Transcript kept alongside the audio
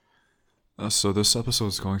So this episode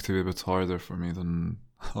is going to be a bit harder for me than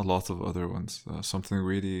a lot of other ones. Something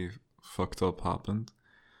really fucked up happened,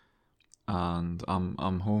 and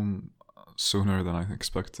I'm home sooner than I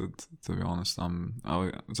expected. To be honest,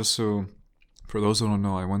 just so for those who don't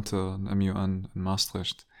know, I went to an MUN in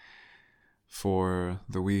Maastricht for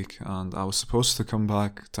the week, and I was supposed to come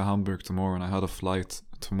back to Hamburg tomorrow, and I had a flight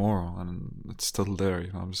tomorrow, and it's still there.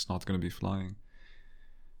 I'm just not going to be flying.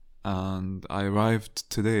 And I arrived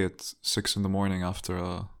today at 6 in the morning after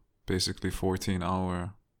a basically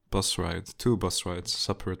 14-hour bus ride, two bus rides,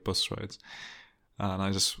 separate bus rides, and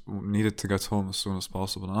I just needed to get home as soon as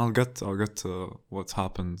possible. And I'll get to what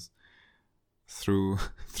happened through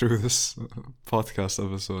through this podcast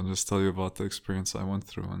episode and just tell you about the experience I went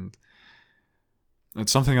through. And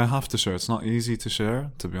it's something I have to share. It's not easy to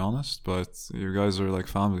share, to be honest, but you guys are like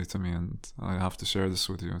family to me, and I have to share this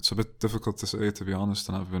with you. It's a bit difficult to say, to be honest,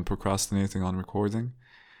 and I've been procrastinating on recording,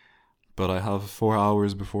 but I have 4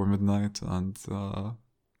 hours before midnight, and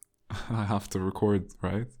I have to record,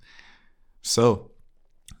 right? So,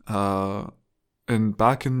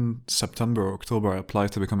 back in September or October, I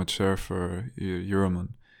applied to become a chair for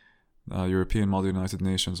Euromun, European Model United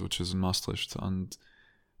Nations, which is in Maastricht, and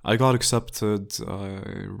I got accepted.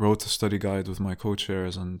 I wrote a study guide with my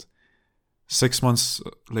co-chairs, and 7 months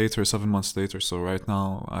later, so right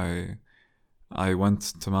now I went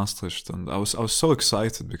to Maastricht, and I was so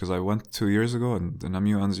excited because I went 2 years ago, and in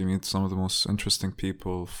MUNs you meet some of the most interesting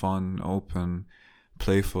people, fun, open,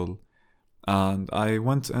 playful. And I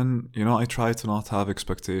went in, I tried to not have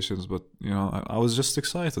expectations, but I was just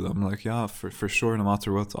excited. I'm like, yeah, for sure, no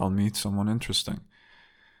matter what, I'll meet someone interesting.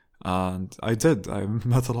 And I did. I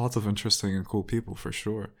met a lot of interesting and cool people, for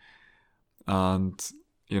sure. And,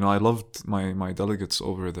 I loved my delegates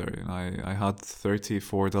over there. I had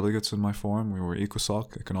 34 delegates in my forum. We were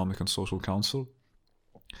ECOSOC, Economic and Social Council.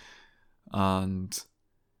 And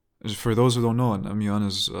for those who don't know, an MUN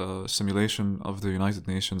is a simulation of the United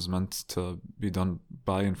Nations meant to be done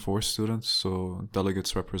by and for students. So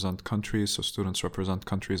delegates represent countries, so students represent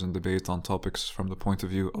countries and debate on topics from the point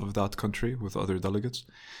of view of that country with other delegates.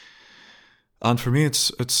 And for me,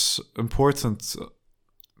 it's important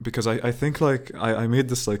because I think I made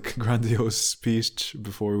this grandiose speech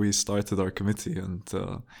before we started our committee, and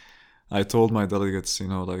I told my delegates,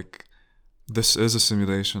 this is a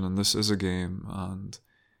simulation and this is a game. And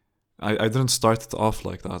I didn't start it off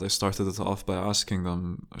like that. I started it off by asking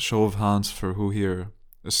them a show of hands for who here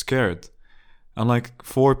is scared. And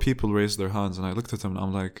 4 people raised their hands, and I looked at them and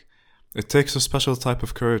I'm like, it takes a special type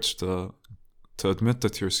of courage to admit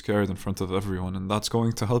that you're scared in front of everyone, and that's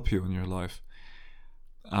going to help you in your life.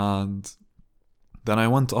 And then I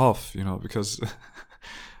went off, because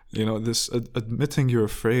this admitting you're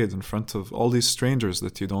afraid in front of all these strangers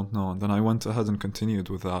that you don't know. And then I went ahead and continued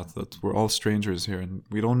with that we're all strangers here and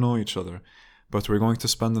we don't know each other, but we're going to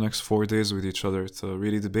spend the next 4 days with each other to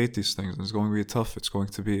really debate these things. And it's going to be tough. It's going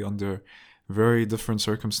to be under very different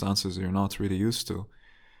circumstances you're not really used to.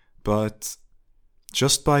 But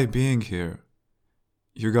just by being here,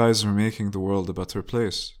 you guys are making the world a better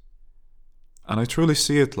place. And I truly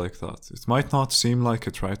see it like that. It might not seem like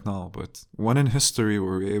it right now, but when in history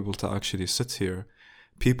were we able to actually sit here,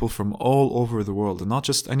 people from all over the world, and not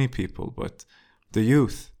just any people, but the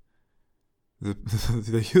youth,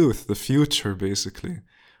 the youth, the future basically,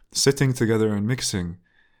 sitting together and mixing,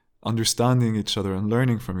 understanding each other and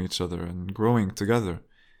learning from each other and growing together.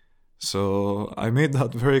 So I made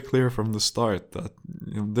that very clear from the start that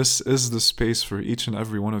this is the space for each and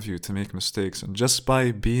every one of you to make mistakes. And just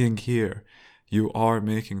by being here, you are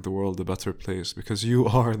making the world a better place because you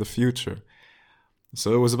are the future.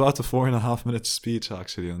 So it was about a 4.5-minute speech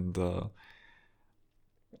actually, and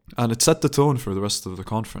it set the tone for the rest of the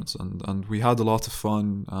conference. And we had a lot of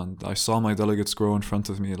fun, and I saw my delegates grow in front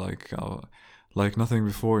of me like nothing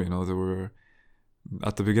before. They were.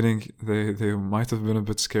 At the beginning, they might have been a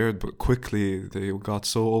bit scared, but quickly they got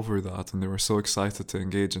so over that and they were so excited to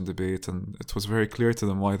engage in debate, and it was very clear to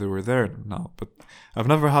them why they were there now. But I've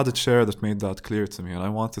never had a chair that made that clear to me, and I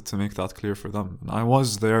wanted to make that clear for them. And I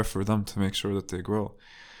was there for them to make sure that they grow.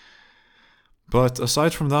 But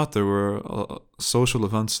aside from that, there were social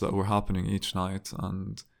events that were happening each night,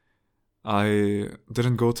 and I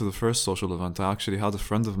didn't go to the first social event. I actually had a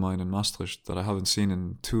friend of mine in Maastricht that I haven't seen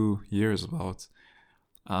in 2 years about.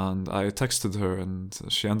 And I texted her, and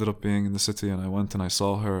she ended up being in the city, and I went and I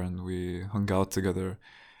saw her, and we hung out together.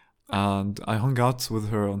 And I hung out with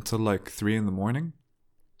her until 3 in the morning.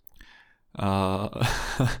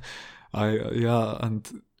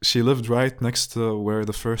 And she lived right next to where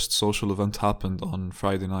the first social event happened on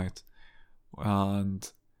Friday night. And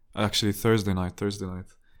actually Thursday night.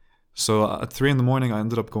 So at 3 in the morning, I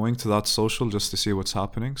ended up going to that social just to see what's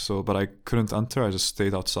happening. So, but I couldn't enter. I just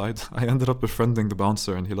stayed outside. I ended up befriending the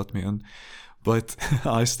bouncer, and he let me in. But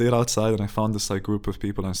I stayed outside, and I found this like group of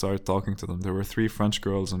people, and I started talking to them. There were three French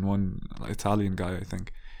girls and one Italian guy, I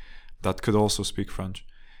think, that could also speak French.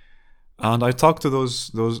 And I talked to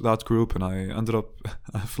that group, and I ended up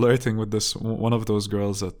flirting with this one of those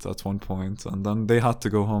girls at one point. And then they had to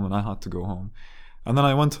go home, and I had to go home. And then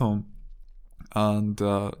I went home, and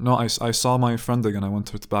no, I saw my friend again. I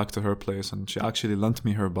went back to her place, and she actually lent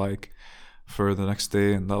me her bike for the next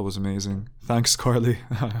day, and that was amazing. Thanks, Carly.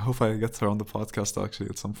 I hope I get her on the podcast actually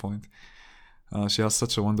at some point. She has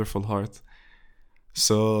such a wonderful heart.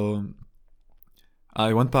 So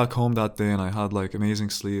I went back home that day, and I had like amazing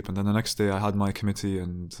sleep. And then the next day I had my committee,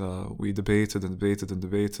 and we debated and debated and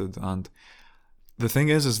debated. And the thing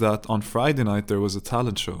is that on Friday night there was a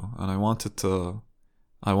talent show, and I wanted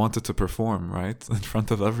to perform, right, in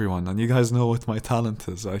front of everyone. And you guys know what my talent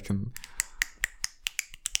is.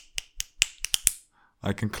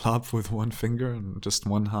 I can clap with one finger and just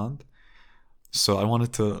one hand. So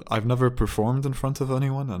I've never performed in front of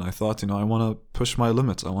anyone, and I thought, I want to push my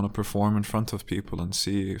limits. I want to perform in front of people and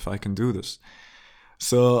see if I can do this.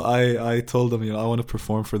 So I told them, I want to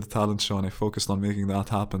perform for the talent show, and I focused on making that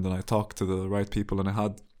happen. And I talked to the right people, and I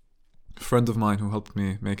had a friend of mine who helped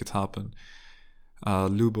me make it happen,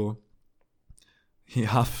 Lubo. He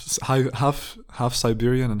half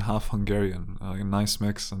Siberian and half Hungarian, a nice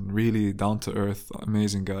mix, and really down to earth,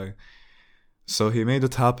 amazing guy. So he made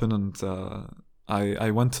it happen, and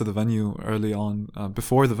I went to the venue early on.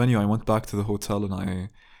 Before the venue, I went back to the hotel, and I,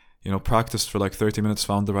 practiced for like 30 minutes,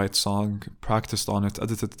 found the right song, practiced on it,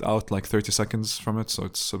 edited out like 30 seconds from it, so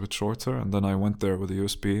it's a bit shorter. And then I went there with a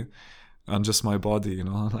USB and just my body,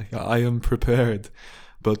 like I am prepared.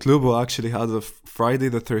 But Lubo actually had a Friday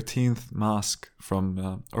the 13th mask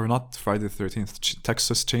from, or not Friday the 13th,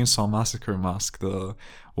 Texas Chainsaw Massacre mask, the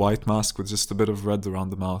white mask with just a bit of red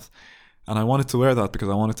around the mouth. And I wanted to wear that because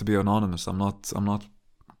I wanted to be anonymous.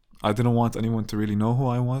 I didn't want anyone to really know who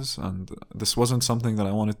I was. And this wasn't something that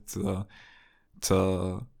I wanted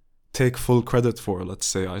to take full credit for, let's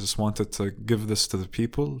say. I just wanted to give this to the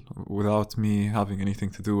people without me having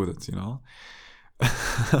anything to do with it,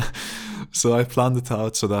 So I planned it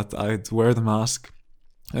out so that I'd wear the mask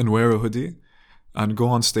and wear a hoodie and go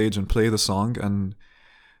on stage and play the song and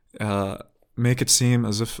make it seem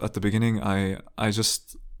as if at the beginning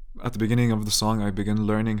at the beginning of the song I begin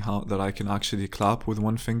learning how that I can actually clap with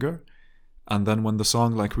one finger, and then when the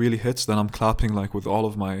song like really hits, then I'm clapping like with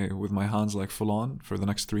my hands like full on for the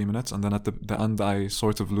next 3 minutes, and then at the end I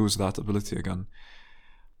sort of lose that ability again.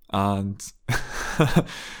 And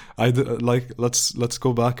let's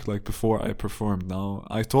go back like before I performed. Now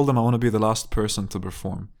I told them I want to be the last person to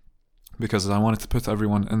perform because I wanted to put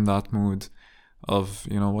everyone in that mood of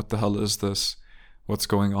what the hell is this, what's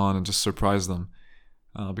going on, and just surprise them,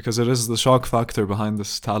 because it is the shock factor behind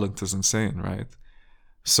this talent is insane, right?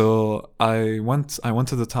 So I went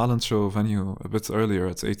to the talent show venue a bit earlier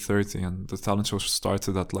at 8:30, and the talent show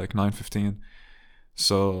started at like 9:15.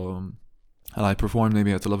 So and I performed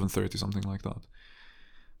maybe at 11:30, something like that.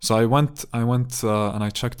 So I went, and I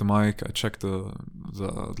checked the mic, I checked the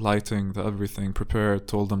lighting, the everything, prepared,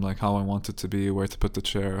 told them like how I wanted to be, where to put the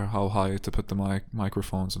chair, how high to put the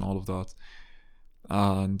microphones, and all of that.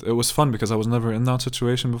 And it was fun because I was never in that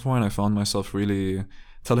situation before, and I found myself really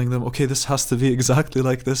telling them, okay, this has to be exactly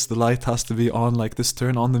like this, the light has to be on like this,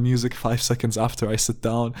 turn on the music 5 seconds after I sit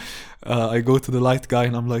down. I go to the light guy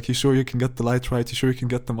and I'm like, you sure you can get the light right? You sure you can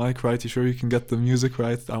get the mic right? You sure you can get the music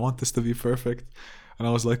right? I want this to be perfect. And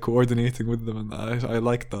I was like coordinating with them, and I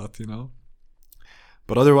liked that,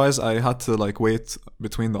 But otherwise, I had to like wait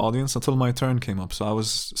between the audience until my turn came up. So I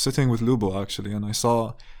was sitting with Lubo actually, and I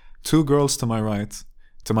saw 2 girls to my right,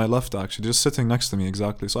 to my left actually, just sitting next to me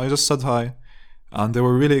exactly. So I just said hi, and they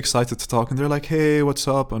were really excited to talk, and they're like, hey, what's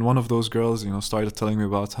up? And one of those girls, started telling me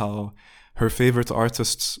about how her favorite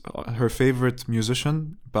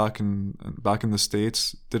musician back in the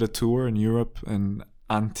States did a tour in Europe in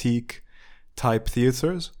antique type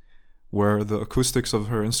theaters where the acoustics of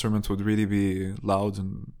her instrument would really be loud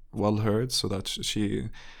and well heard, so that she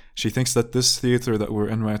thinks that this theater that we're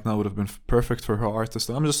in right now would have been perfect for her artist.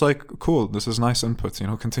 And I'm just like, cool, this is nice input,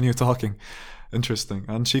 continue talking. Interesting.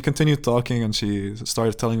 And she continued talking, and she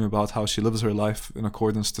started telling me about how she lives her life in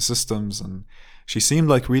accordance to systems, and she seemed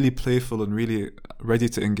like really playful and really ready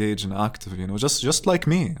to engage and active, just like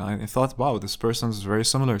me. I thought, wow, this person's very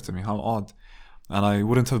similar to me, how odd. And I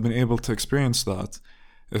wouldn't have been able to experience that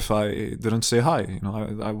if I didn't say hi.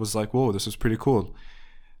 I was like, whoa, this is pretty cool.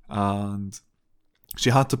 And she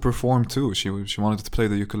had to perform too. She wanted to play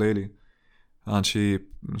the ukulele, and she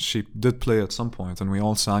did play at some point, and we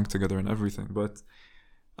all sang together and everything. But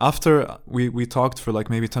after we talked for like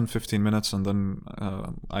maybe 10-15 minutes, and then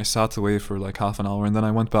I sat away for like half an hour, and then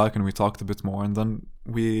I went back and we talked a bit more, and then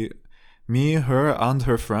me, her, and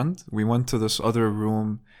her friend, we went to this other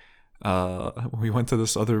room. We went to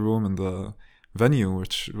this other room in the venue,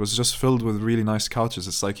 which was just filled with really nice couches.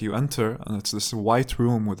 It's like you enter, and it's this white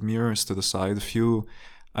room with mirrors to the side, a few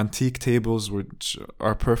antique tables which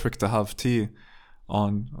are perfect to have tea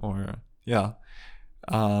on, or yeah,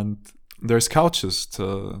 and there's couches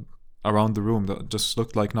around the room that just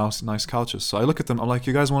looked like nice couches. So I look at them, I'm like,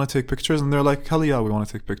 you guys want to take pictures? And they're like, hell yeah, we want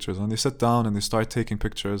to take pictures. And they sit down and they start taking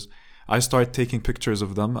pictures. I start taking pictures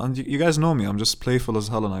of them, and you guys know me, I'm just playful as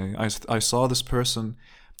hell, and I saw this person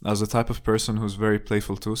as the type of person who's very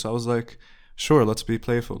playful too, so I was like, sure, let's be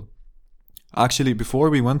playful. Actually, before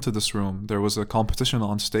we went to this room, there was a competition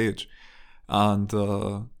on stage, and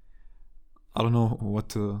I don't know what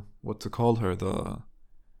to call her,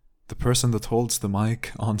 the person that holds the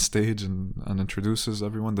mic on stage and introduces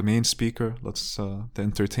everyone, the main speaker, the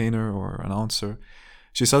entertainer or announcer.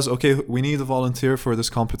 She says, okay, we need a volunteer for this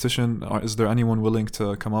competition. Is there anyone willing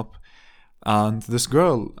to come up? And this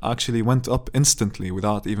girl actually went up instantly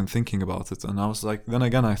without even thinking about it. And I was like, then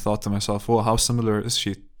again, I thought to myself, oh, how similar is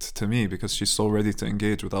she to me? Because she's so ready to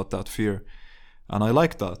engage without that fear. And I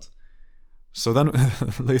like that. So then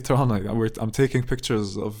later on, I'm taking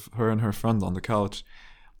pictures of her and her friend on the couch.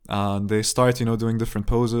 And they start, doing different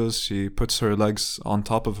poses. She puts her legs on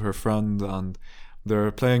top of her friend, and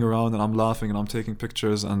they're playing around, and I'm laughing and I'm taking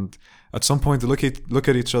pictures. And at some point, they look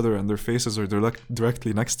at each other, and their faces are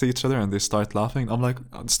directly next to each other, and they start laughing. I'm like,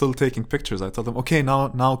 I'm still taking pictures. I tell them, okay,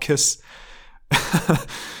 now kiss.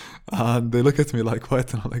 And they look at me like,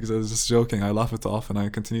 what? And I'm like, I was just joking. I laugh it off, and I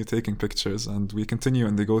continue taking pictures. And we continue,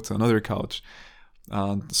 and they go to another couch,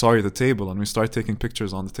 the table, and we start taking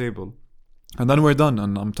pictures on the table. And then we're done,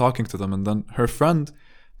 and I'm talking to them, and then her friend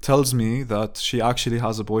tells me that she actually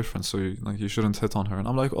has a boyfriend, so you shouldn't hit on her. And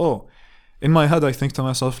I'm like, oh. In my head, I think to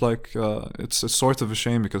myself, like, it's sort of a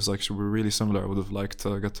shame, because like we're really similar. I would have liked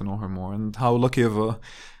to get to know her more, and how lucky of a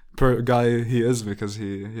guy he is, because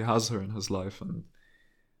he has her in his life.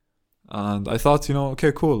 And I thought,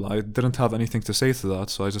 okay, cool. I didn't have anything to say to that,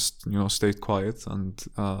 so I just stayed quiet and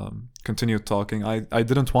continued talking. I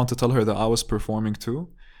didn't want to tell her that I was performing too.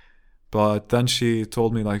 But then she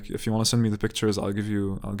told me, like, if you want to send me the pictures, I'll give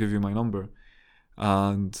you my number.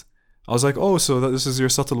 And I was like, oh, so this is your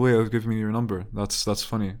subtle way of giving me your number. That's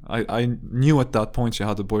funny. I knew at that point she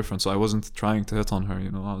had a boyfriend, so I wasn't trying to hit on her,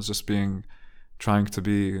 I was just trying to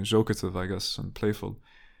be jokative, I guess, and playful.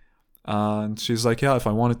 And she's like, yeah, if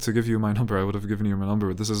I wanted to give you my number, I would have given you my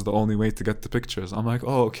number. This is the only way to get the pictures. I'm like,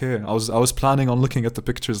 oh, okay. I was planning on looking at the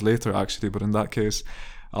pictures later, actually, but in that case,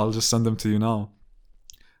 I'll just send them to you now.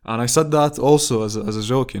 And I said that also as a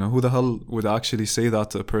joke, who the hell would actually say that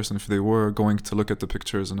to a person if they were going to look at the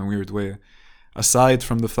pictures in a weird way? Aside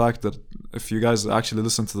from the fact that if you guys actually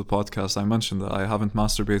listen to the podcast, I mentioned that I haven't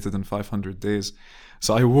masturbated in 500 days.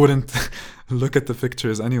 So I wouldn't look at the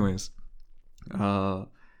pictures anyways.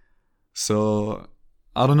 So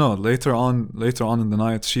I don't know. Later on in the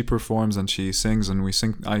night, she performs and she sings, and we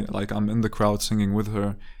sing. I'm in the crowd singing with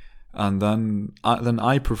her, and then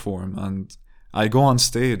I perform, and I go on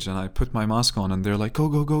stage and I put my mask on, and they're like, go,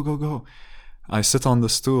 go, go, go, go. I sit on the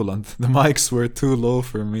stool, and the mics were too low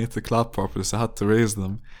for me to clap properly, so I had to raise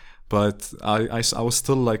them. But I was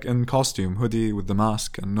still like in costume, hoodie with the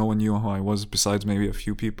mask, and no one knew who I was besides maybe a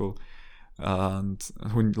few people, and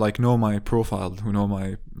who like know my profile, who know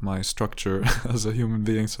my structure as a human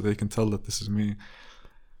being, so they can tell that this is me.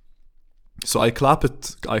 So I clap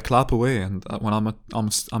away, and when I'm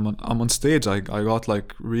on stage, I got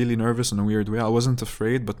like really nervous in a weird way. I wasn't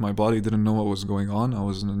afraid, but my body didn't know what was going on. I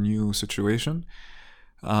was in a new situation,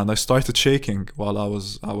 and I started shaking while I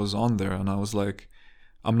was on there, and I was like,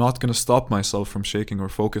 I'm not gonna stop myself from shaking or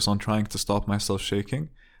focus on trying to stop myself shaking.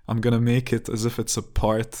 I'm gonna make it as if it's a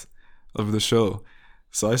part of the show.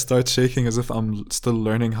 So I start shaking as if I'm still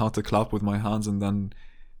learning how to clap with my hands, and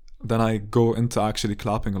then I go into actually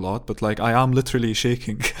clapping a lot, but like I am literally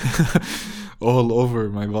shaking all over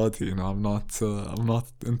my body. I'm not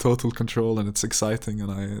in total control, and it's exciting,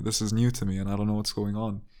 and this is new to me, and I don't know what's going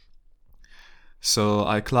on. So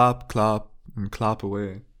I clap and clap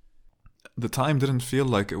away. The time didn't feel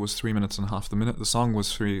like it was 3 minutes and a half. The song was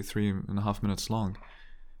 3.5 minutes long,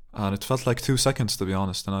 and it felt like 2 seconds, to be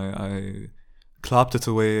honest. And I clapped it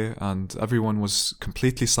away, and everyone was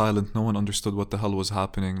completely silent. No one understood what the hell was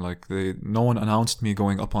happening. Like no one announced me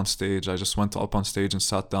going up on stage. I just went up on stage and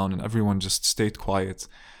sat down, and everyone just stayed quiet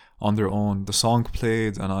on their own. The song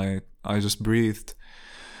played, and I just breathed,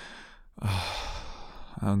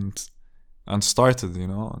 and started,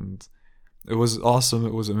 and it was awesome.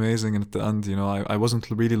 It was amazing. And at the end, I wasn't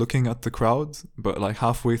really looking at the crowd, but like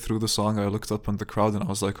halfway through the song, I looked up on the crowd and I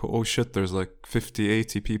was like, oh shit, there's like 50,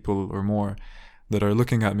 80 people or more that are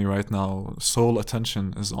looking at me right now. Sole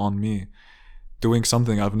attention is on me, doing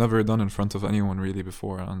something I've never done in front of anyone really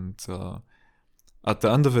before. And at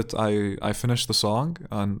the end of it, I finished the song,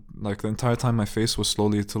 and like the entire time my face was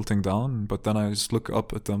slowly tilting down, but then I just look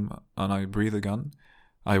up at them and I breathe again.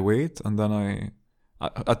 I wait, and then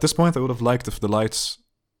at this point I would have liked if the lights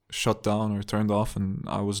shut down or turned off and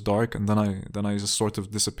I was dark, and then I just sort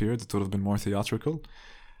of disappeared. It would have been more theatrical.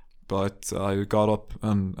 But I got up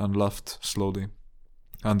and left slowly,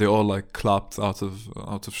 and they all like clapped out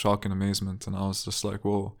of shock and amazement, and I was just like,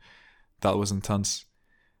 whoa, that was intense.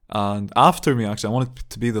 And after me, actually, I wanted it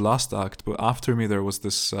to be the last act, but after me there was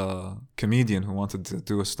this comedian who wanted to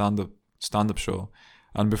do a stand-up show.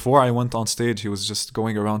 And before I went on stage, he was just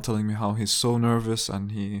going around telling me how he's so nervous,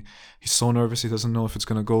 and he's so nervous, he doesn't know if it's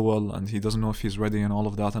gonna go well, and he doesn't know if he's ready and all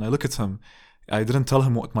of that. And I look at him, I didn't tell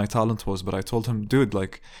him what my talent was, but I told him, dude,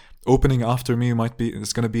 like, opening after me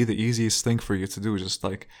it's gonna be the easiest thing for you to do. Just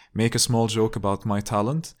like make a small joke about my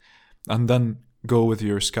talent, and then go with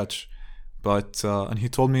your sketch. But and he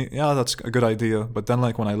told me, yeah, that's a good idea. But then,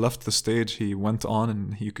 like, when I left the stage, he went on,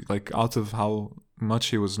 and he, like, out of how much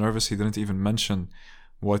he was nervous, he didn't even mention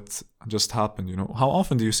what just happened. How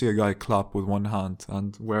often do you see a guy clap with one hand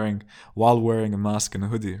and while wearing a mask and a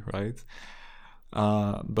hoodie, right?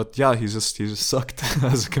 But yeah, he just sucked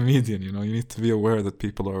as a comedian. You need to be aware that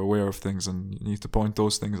people are aware of things, and you need to point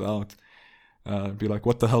those things out. Be like,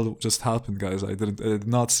 what the hell just happened, guys? I did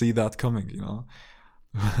not see that coming.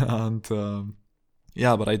 And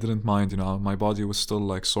yeah, but I didn't mind. My body was still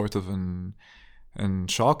like sort of in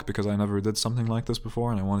shock, because I never did something like this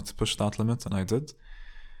before, and I wanted to push that limit, and I did.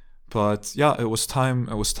 But yeah, it was time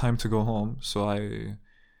to go home. So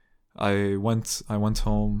I went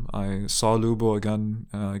home. I saw Lubo again,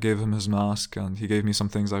 gave him his mask, and he gave me some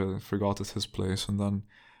things I forgot at his place. And then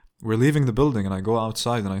we're leaving the building, and I go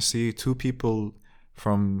outside, and I see two people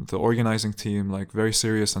from the organizing team, like, very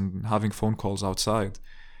serious and having phone calls outside.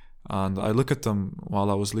 And I look at them while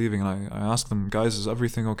I was leaving, and I ask them, guys, is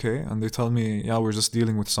everything okay? And they tell me, yeah, we're just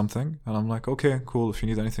dealing with something. And I'm like, okay, cool. If you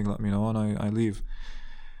need anything, let me know. And I leave.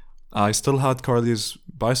 I still had Carly's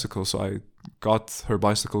bicycle, so I got her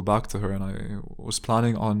bicycle back to her, and I was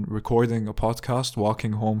planning on recording a podcast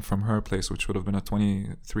walking home from her place, which would have been a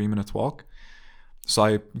 23-minute walk. So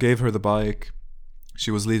I gave her the bike.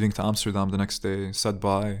 She was leaving to Amsterdam the next day, said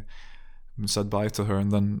bye to her,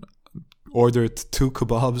 and then ordered 2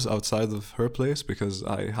 kebabs outside of her place, because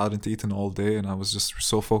I hadn't eaten all day, and I was just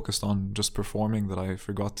so focused on just performing that I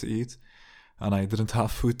forgot to eat, and I didn't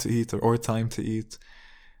have food to eat or time to eat.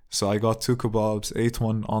 So I got 2 kebabs, ate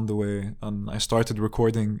one on the way, and I started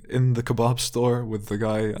recording in the kebab store with the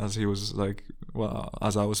guy as he was like, well,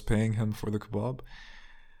 as I was paying him for the kebab.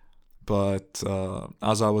 But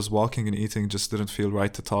as I was walking and eating, just didn't feel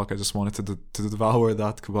right to talk. I just wanted to devour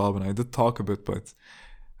that kebab, and I did talk a bit, but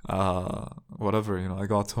whatever, I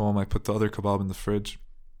got home, I put the other kebab in the fridge,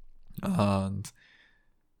 and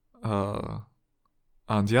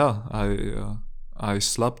yeah, I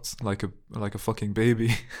slept like a fucking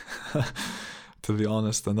baby, to be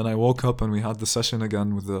honest. And then I woke up, and we had the session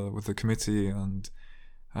again with the committee, and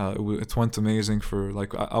it went amazing. For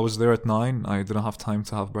like, I was there at 9. I didn't have time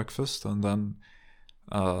to have breakfast, and then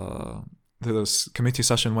the committee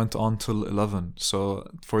session went on till 11. So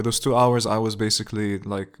for those 2 hours, I was basically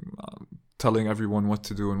like telling everyone what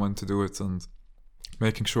to do and when to do it, and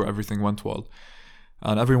making sure everything went well.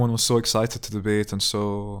 And everyone was so excited to debate, and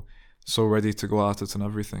so ready to go at it and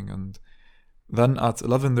everything. And then at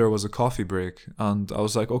 11 there was a coffee break, and I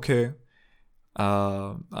was like, okay.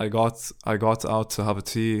 I got out to have a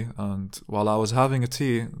tea, and while I was having a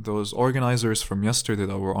tea, those organizers from yesterday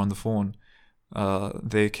that were on the phone,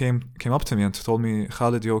 they came up to me and told me,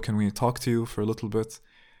 Khalid, yo, can we talk to you for a little bit?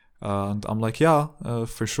 And I'm like, yeah,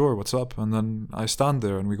 for sure, what's up? And then I stand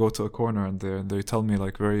there, and we go to a corner, and they tell me,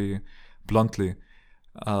 like, very bluntly,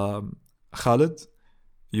 Khalid,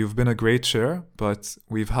 you've been a great chair, but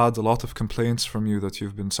we've had a lot of complaints from you that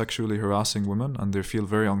you've been sexually harassing women, and they feel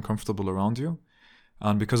very uncomfortable around you.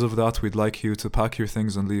 And because of that, we'd like you to pack your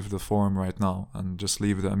things and leave the forum right now, and just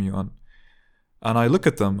leave the MUN. And I look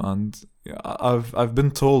at them, and I've been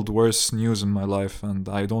told worse news in my life, and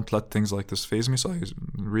I don't let things like this faze me. So I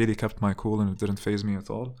really kept my cool, and it didn't faze me at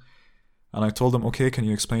all. And I told them, okay, can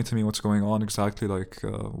you explain to me what's going on exactly, like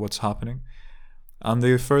what's happening? And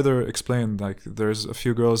they further explained, like, there's a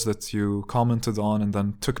few girls that you commented on and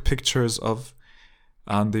then took pictures of,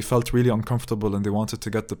 and they felt really uncomfortable and they wanted to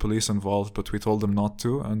get the police involved, but we told them not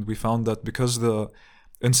to. And we found that because the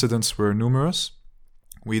incidents were numerous,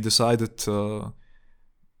 we decided to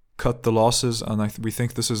cut the losses, and we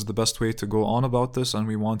think this is the best way to go on about this, and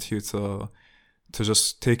we want you to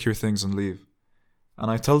just take your things and leave.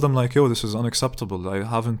 And I tell them, like, yo, this is unacceptable. I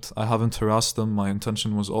haven't harassed them. My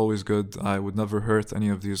intention was always good. I would never hurt any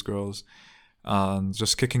of these girls. And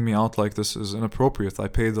just kicking me out like this is inappropriate. I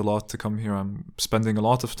paid a lot to come here. I'm spending a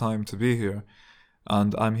lot of time to be here.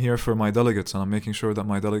 And I'm here for my delegates, and I'm making sure that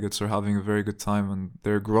my delegates are having a very good time, and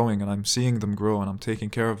they're growing, and I'm seeing them grow, and I'm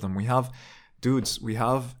taking care of them. We had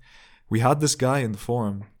this guy in the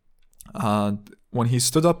forum, and when he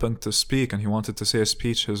stood up and to speak and he wanted to say a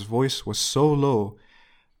speech, his voice was so low,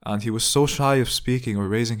 and he was so shy of speaking or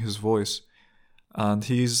raising his voice. And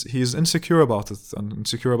he's insecure about it, and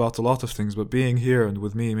insecure about a lot of things, but being here and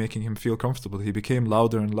with me making him feel comfortable, he became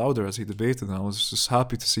louder and louder as he debated, and I was just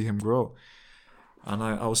happy to see him grow. And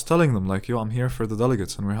I was telling them, like, yo, I'm here for the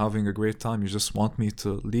delegates and we're having a great time. You just want me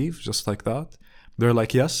to leave just like that? They're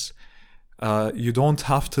like, yes. You don't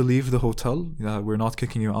have to leave the hotel. We're not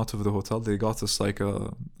kicking you out of the hotel. They got us like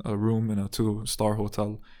a room in a 2-star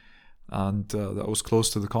hotel, and that was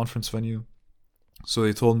close to the conference venue. So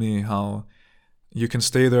they told me how you can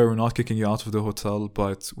stay there. We're not kicking you out of the hotel,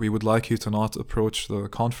 but we would like you to not approach the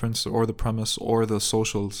conference or the premise or the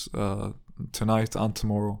socials tonight and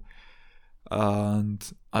tomorrow. And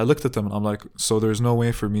I looked at them and I'm like, so there's no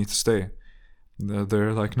way for me to stay?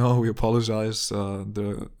 They're like, no, we apologize.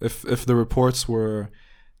 If the reports were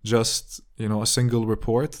just, a single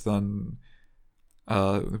report, then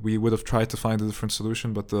we would have tried to find a different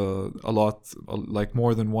solution. But like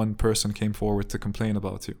more than one person came forward to complain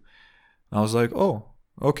about you. And I was like, oh,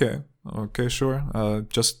 okay, sure.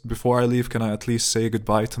 Just before I leave, can I at least say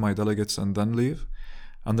goodbye to my delegates and then leave?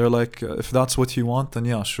 And they're like, if that's what you want, then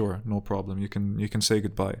yeah, sure, no problem. You can say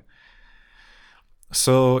goodbye.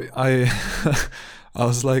 So I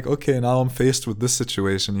was like, okay, now I'm faced with this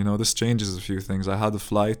situation. This changes a few things. I had a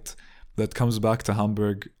flight that comes back to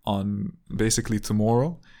Hamburg on basically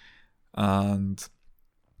tomorrow, and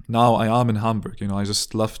now I am in Hamburg. I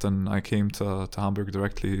just left and I came to Hamburg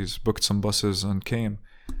directly. He's booked some buses and came.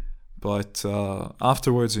 But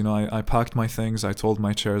afterwards, I packed my things. I told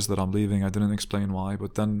my chairs that I'm leaving. I didn't explain why.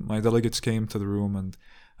 But then my delegates came to the room and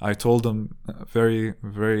I told them very,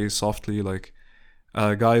 very softly, like,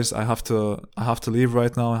 guys, I have to leave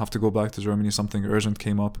right now. I have to go back to Germany. Something urgent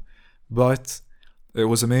came up. But it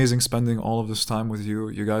was amazing spending all of this time with you.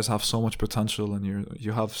 You guys have so much potential, and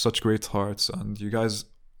you have such great hearts, and you guys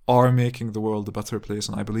are making the world a better place,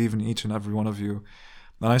 and I believe in each and every one of you.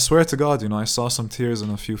 And I swear to God, I saw some tears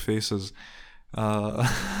in a few faces. There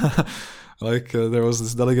was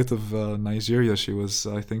this delegate of Nigeria. She was,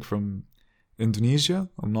 I think, from Indonesia.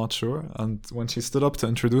 I'm not sure. And when she stood up to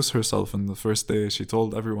introduce herself in the first day, she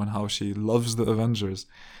told everyone how she loves the Avengers.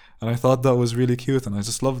 And I thought that was really cute. And I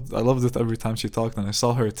loved it every time she talked. And I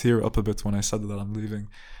saw her tear up a bit when I said that I'm leaving.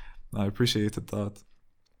 I appreciated that.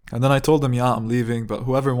 And then I told them, yeah, I'm leaving, but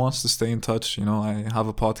whoever wants to stay in touch, I have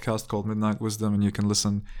a podcast called Midnight Wisdom, and you can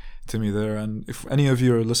listen to me there. And if any of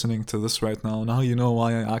you are listening to this right now you know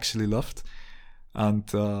why I actually left. And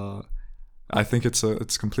I think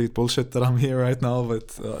it's complete bullshit that I'm here right now.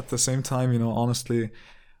 But at the same time, honestly,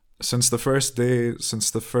 since the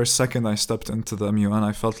first second I stepped into the MUN,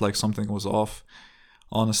 I felt like something was off.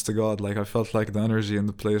 Honest to God, like I felt like the energy in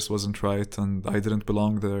the place wasn't right, and I didn't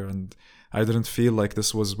belong there, and I didn't feel like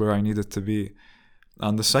this was where I needed to be.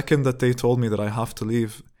 And the second that they told me that I have to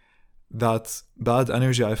leave, that bad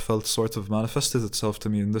energy I felt sort of manifested itself to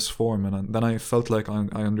me in this form. And then I felt like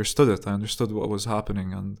I understood it. I understood what was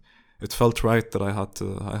happening, and it felt right that I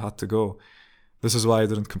had to go. This is why I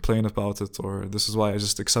didn't complain about it, or this is why I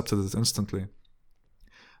just accepted it instantly.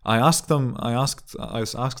 I asked them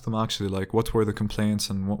actually, like, what were the complaints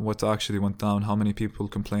and what actually went down, how many people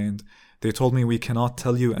complained. They told me, we cannot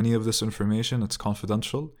tell you any of this information, it's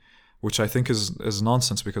confidential, which I think is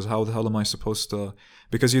nonsense, because how the hell am I supposed to...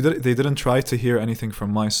 Because they didn't try to hear anything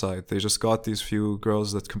from my side. They just got these few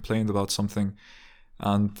girls that complained about something,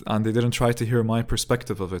 and they didn't try to hear my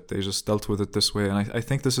perspective of it. They just dealt with it this way. And I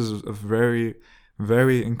think this is a very,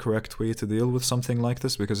 very incorrect way to deal with something like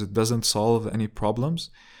this, because it doesn't solve any problems.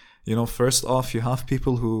 First off, you have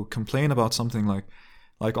people who complain about something like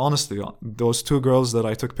Like, honestly, those two girls that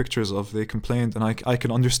I took pictures of, they complained, and I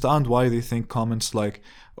can understand why they think comments like,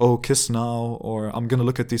 oh, kiss now, or I'm gonna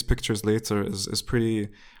look at these pictures later is pretty,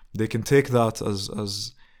 they can take that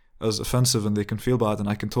as offensive, and they can feel bad, and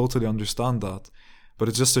I can totally understand that. But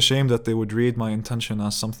it's just a shame that they would read my intention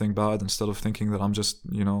as something bad instead of thinking that I'm just,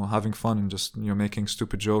 having fun and just, making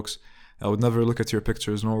stupid jokes. I would never look at your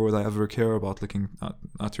pictures, nor would I ever care about looking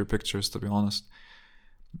at your pictures, to be honest.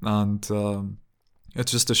 And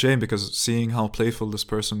it's just a shame, because seeing how playful this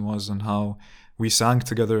person was and how we sang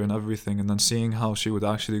together and everything, and then seeing how she would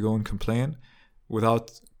actually go and complain without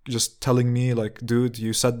just telling me, like, dude,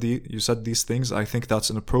 you said these things, I think that's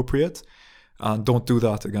inappropriate, and don't do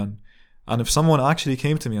that again. And if someone actually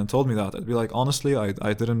came to me and told me that, I'd be like, honestly,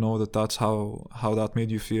 I didn't know that that's how that made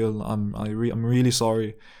you feel. I'm really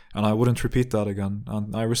sorry, and I wouldn't repeat that again.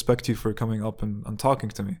 And I respect you for coming up and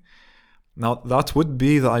talking to me. Now, that would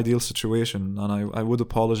be the ideal situation, and I would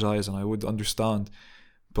apologize and I would understand.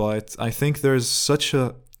 But I think there's such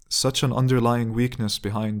an underlying weakness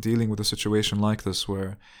behind dealing with a situation like this,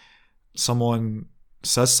 where someone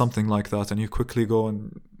says something like that and you quickly go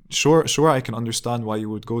and Sure, I can understand why you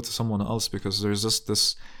would go to someone else, because there's just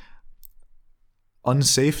this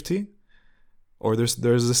unsafety, or there's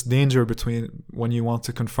this danger between when you want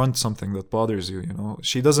to confront something that bothers you.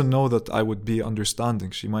 She doesn't know that I would be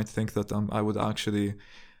understanding. She might think that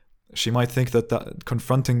she might think that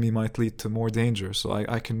confronting me might lead to more danger. So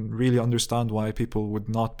I can really understand why people would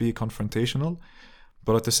not be confrontational.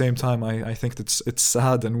 But at the same time, I think it's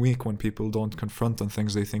sad and weak when people don't confront on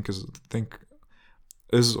things they think is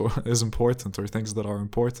important, or things that are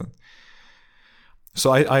important.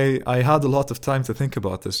 So I had a lot of time to think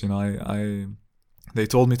about this. They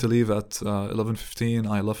told me to leave at 11:15.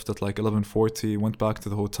 I left at like 11:40, went back to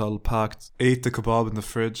the hotel, packed, ate the kebab in the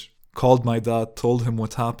fridge, called my dad, told him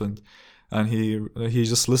what happened, and he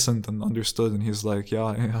just listened and understood, and he's like, yeah,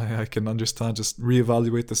 I can understand, just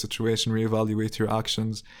reevaluate the situation, reevaluate your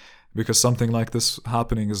actions, because something like this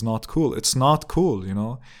happening is not cool. It's not cool,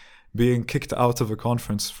 being kicked out of a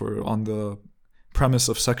conference on the premise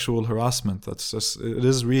of sexual harassment. It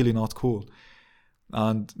is really not cool.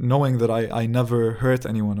 And knowing that I never hurt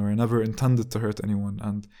anyone, or I never intended to hurt anyone,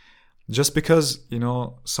 and just because,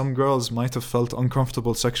 some girls might have felt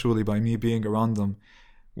uncomfortable sexually by me being around them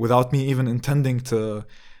without me even intending to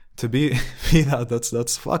be that,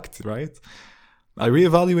 that's fucked, right? I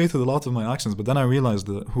reevaluated a lot of my actions, but then I realized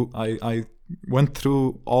that I went through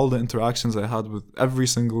all the interactions I had with every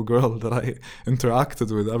single girl that I interacted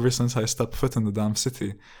with ever since I stepped foot in the damn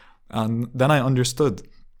city. And then I understood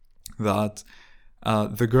that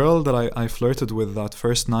the girl that I flirted with that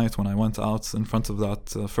first night when I went out in front of that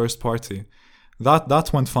first party,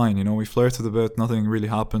 that went fine. We flirted a bit, nothing really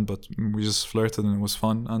happened, but we just flirted and it was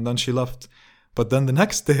fun. And then she left. But then the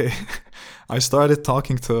next day, I started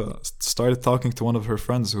talking to one of her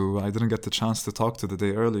friends who I didn't get the chance to talk to the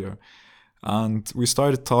day earlier. And we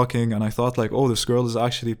started talking, and I thought like, oh, this girl is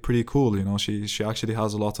actually pretty cool. She actually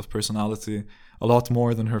has a lot of personality, a lot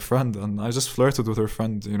more than her friend. And I just flirted with her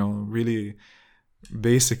friend, really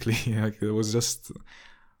basically. Like, it was just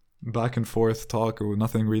back and forth talk,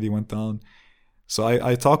 nothing really went down. So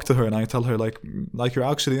I talk to her and I tell her like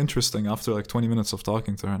you're actually interesting after like 20 minutes of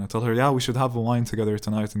talking to her. And I tell her, yeah, we should have a wine together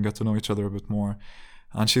tonight and get to know each other a bit more.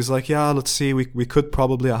 And she's like, yeah, let's see. We could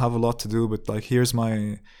probably, I have a lot to do, but like, here's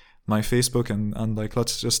my Facebook and like,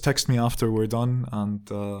 let's just text me after we're done.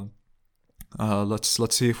 And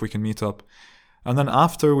let's see if we can meet up. And then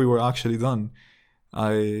after we were actually done,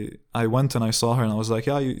 I went and I saw her and I was like,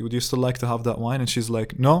 yeah, would you still like to have that wine? And she's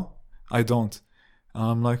like, no, I don't. And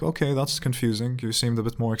I'm like, okay, that's confusing. You seemed a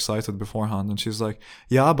bit more excited beforehand. And she's like,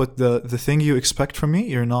 yeah, but the thing you expect from me,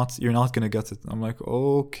 you're not gonna get it. I'm like,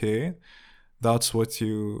 okay, that's what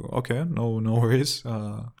you, okay, no worries.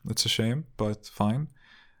 It's a shame, but fine.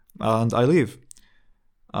 And I leave.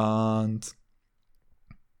 And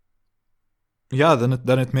yeah,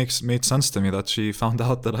 then it made sense to me that she found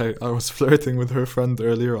out that I was flirting with her friend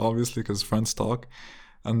earlier, obviously, because friends talk.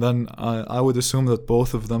 And then I would assume that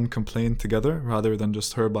both of them complained together rather than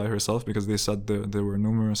just her by herself, because they said there were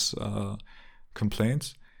numerous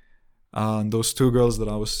complaints. And those two girls that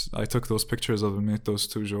I took those pictures of and made those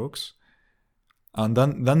two jokes. And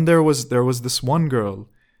then there was this one girl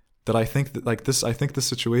that I think that like this. I think the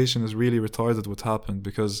situation is really retarded. What happened,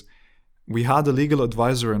 because we had a legal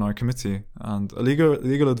advisor in our committee, and a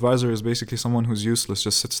legal advisor is basically someone who's useless,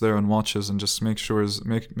 just sits there and watches and just makes sure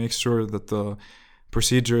that the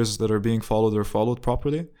procedures that are being followed are followed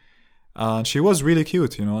properly. And she was really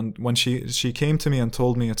cute, you know. And when she came to me and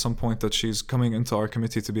told me at some point that she's coming into our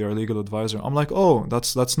committee to be our legal advisor, I'm like, oh,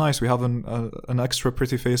 that's nice. We have an extra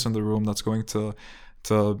pretty face in the room that's going to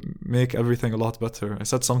make everything a lot better. I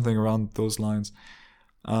said something around those lines.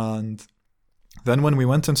 And then when we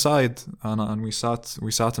went inside and we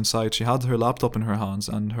sat inside, she had her laptop in her hands,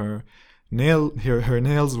 and her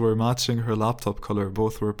nails were matching her laptop color.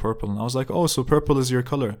 Both were purple. And I was like, oh, so purple is your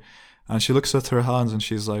color. And she looks at her hands and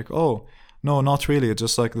she's like, oh, no, not really. It's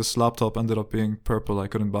just like this laptop ended up being purple. I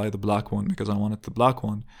couldn't buy the black one because I wanted the black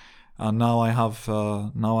one. And now I have,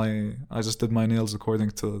 I just did my nails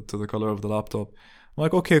according to the color of the laptop. I'm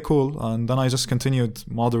like, okay, cool. And then I just continued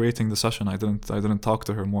moderating the session. I didn't talk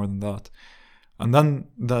to her more than that. And then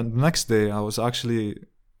the next day I was actually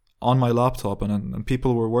on my laptop and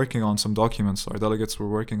people were working on some documents. Our delegates were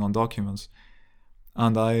working on documents.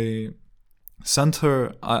 And I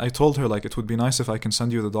told her, like, it would be nice if I can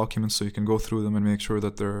send you the documents so you can go through them and make sure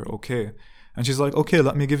that they're okay. And she's like, okay,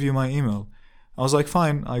 let me give you my email. I was like,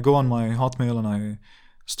 fine. I go on my Hotmail and I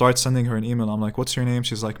start sending her an email. I'm like, what's your name?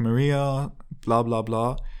 She's like, Maria, blah, blah,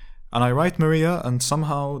 blah. And I write Maria, and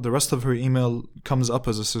somehow the rest of her email comes up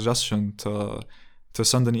as a suggestion to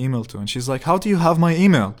send an email to. And she's like, how do you have my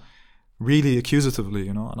email? Really accusatively,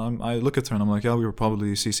 you know. And I look at her and I'm like, yeah, we were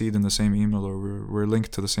probably CC'd in the same email, or we're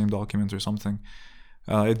linked to the same document or something.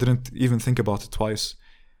 I didn't even think about it twice.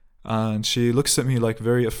 And she looks at me like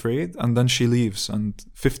very afraid, and then she leaves. And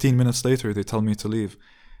 15 minutes later, they tell me to leave.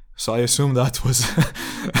 So I assume that was,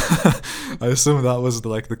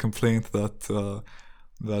 like the complaint that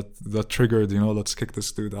triggered, you know, let's kick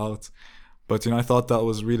this dude out. But, you know, I thought that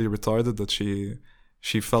was really retarded that she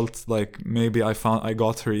felt like maybe I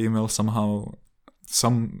got her email somehow.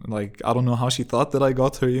 I don't know how she thought that I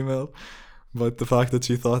got her email, but the fact that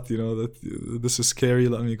she thought, you know, that this is scary,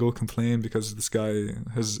 let me go complain because this guy,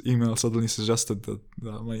 his email suddenly suggested that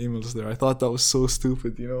my email is there. I thought that was so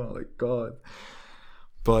stupid, you know, like, God.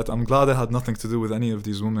 But I'm glad I had nothing to do with any of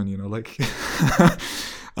these women, you know, like,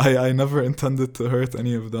 I never intended to hurt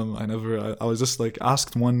any of them. I was just like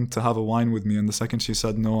asked one to have a wine with me, and the second she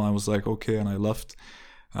said no, I was like, okay, and I left.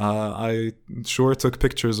 I sure took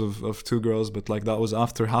pictures of two girls, but like that was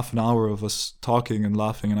after half an hour of us talking and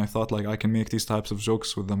laughing, and I thought like I can make these types of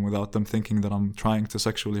jokes with them without them thinking that I'm trying to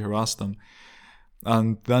sexually harass them.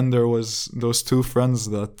 And then there was those two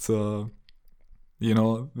friends that, you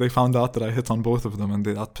know, they found out that I hit on both of them, and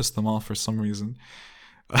that pissed them off for some reason.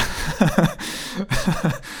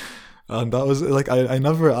 And that was like, I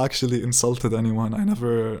never actually insulted anyone. I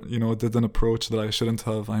never, you know, did an approach that I shouldn't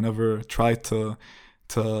have. I never tried to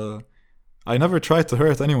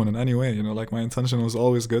hurt anyone in any way, you know, like my intention was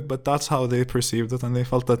always good, but that's how they perceived it, and they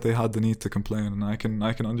felt that they had the need to complain, and I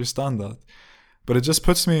can understand that. But it just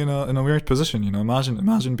puts me in a weird position, you know.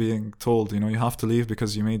 Imagine being told, you know, you have to leave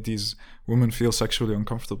because you made these women feel sexually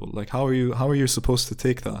uncomfortable. Like, how are you supposed to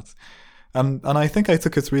take that? And I think I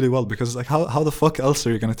took it really well, because like how the fuck else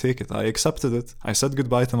are you gonna take it? I accepted it. I said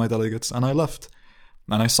goodbye to my delegates and I left.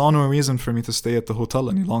 And I saw no reason for me to stay at the hotel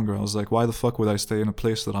any longer. I was like, why the fuck would I stay in a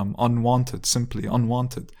place that I'm unwanted, simply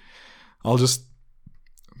unwanted? I'll just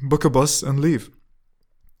book a bus and leave.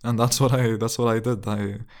 And that's what I did.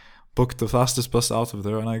 I booked the fastest bus out of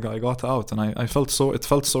there, and I got out, and it felt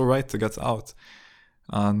so right to get out.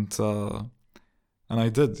 And I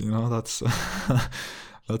did, you know, that's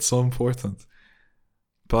that's so important.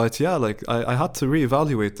 But yeah, like I had to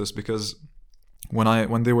reevaluate this, because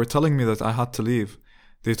when they were telling me that I had to leave,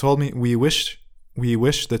 they told me, we wish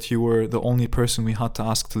that you were the only person we had to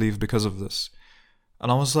ask to leave because of this.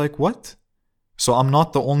 And I was like, what? So I'm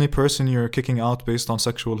not the only person you're kicking out based on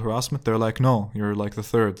sexual harassment? They're like, no, you're like the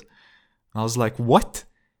third. And I was like, what?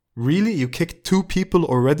 Really? You kicked 2 people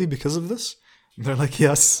already because of this? And they're like,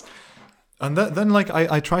 yes. And then like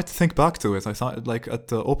I tried to think back to it. I thought, like, at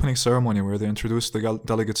the opening ceremony where they introduced the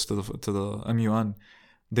delegates to the MUN,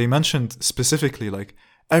 they mentioned specifically, like,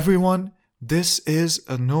 everyone, this is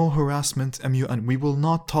a no harassment MUN. We will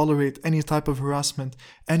not tolerate any type of harassment.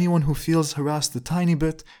 Anyone who feels harassed a tiny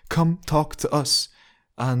bit, come talk to us.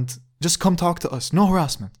 And just come talk to us. No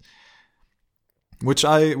harassment. Which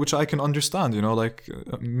I can understand, you know, like,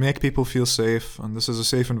 make people feel safe, and this is a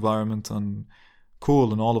safe environment, and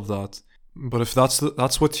cool, and all of that. But if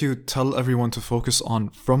that's what you tell everyone to focus on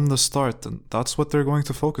from the start, then that's what they're going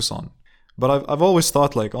to focus on. But I've always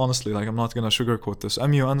thought, like, honestly, like, I'm not gonna sugarcoat this.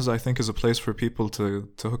 MUNs, I think, is a place for people to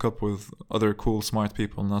hook up with other cool, smart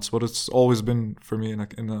people, and that's what it's always been for me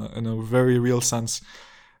in a very real sense.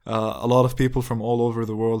 A lot of people from all over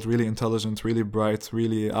the world, really intelligent, really bright,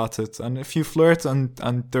 really at it. And if you flirt and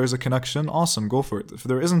there's a connection, awesome, go for it. If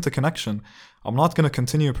there isn't a connection, I'm not going to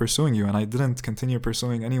continue pursuing you. And I didn't continue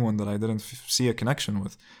pursuing anyone that I didn't see a connection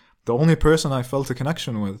with. The only person I felt a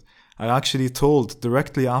connection with, I actually told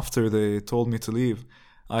directly after they told me to leave.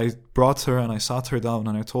 I brought her and I sat her down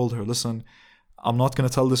and I told her, listen, I'm not going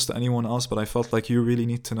to tell this to anyone else, but I felt like you really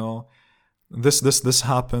need to know. This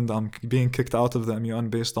happened. I'm being kicked out of the MUN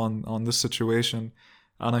based on this situation.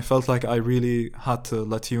 And I felt like I really had to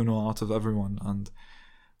let you know out of everyone.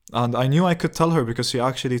 And I knew I could tell her because she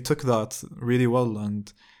actually took that really well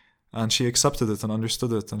and she accepted it and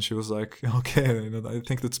understood it. And she was like, okay, I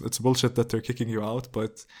think it's bullshit that they're kicking you out,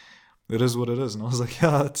 but it is what it is. And I was like,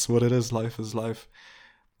 yeah, it's what it is. Life is life.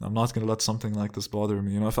 I'm not going to let something like this bother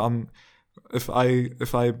me. If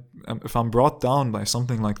I'm brought down by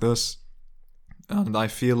something like this, and I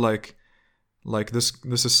feel like this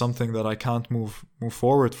is something that I can't move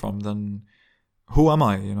forward from, then who am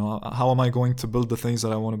I? How am I going to build the things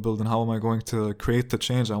that I want to build, and how am I going to create the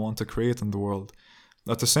change I want to create in the world?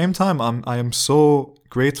 At the same time, I am so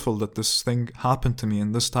grateful that this thing happened to me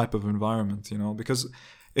in this type of environment, because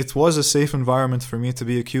it was a safe environment for me to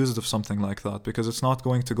be accused of something like that, because it's not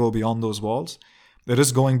going to go beyond those walls. It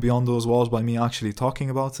is going beyond those walls by me actually talking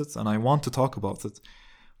about it, and I want to talk about it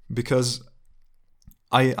because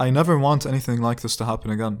I never want anything like this to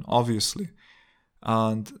happen again, obviously.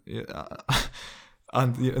 And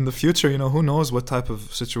and in the future, who knows what type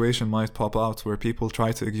of situation might pop out where people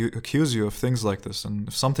try to accuse you of things like this. And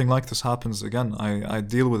if something like this happens again, I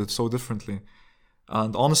deal with it so differently.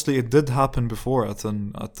 And honestly, it did happen before at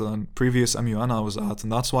the previous MUN I was at,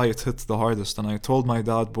 and that's why it hit the hardest. And I told my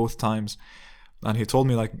dad both times, and he told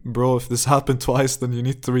me, like, bro, if this happened twice, then you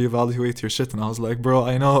need to reevaluate your shit. And I was like, bro,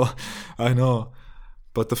 I know.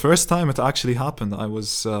 But the first time it actually happened, I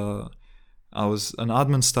was an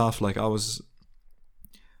admin staff. Like, I was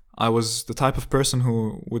the type of person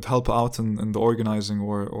who would help out in the organizing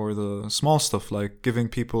or the small stuff, like giving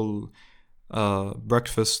people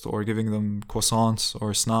breakfast or giving them croissants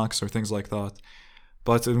or snacks or things like that.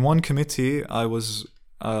 But in one committee, I was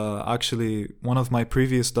actually one of my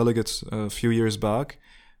previous delegates a few years back.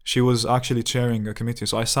 She was actually chairing a committee,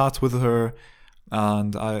 so I sat with her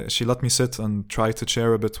and she let me sit and try to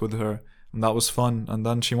chair a bit with her, and that was fun. And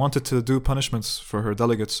then she wanted to do punishments for her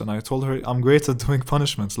delegates, and I told her, I'm great at doing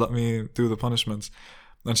punishments, let me do the punishments.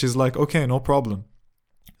 And she's like, okay, no problem.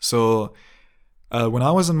 So when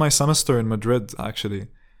I was in my semester in Madrid, actually,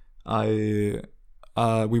 we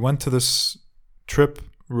went to this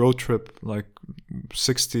road trip, like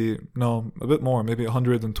 60, no, a bit more, maybe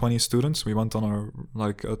 120 students. We went on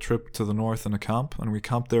a trip to the north in a camp, and we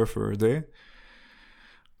camped there for a day.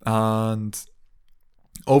 And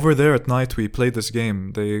over there at night, we played this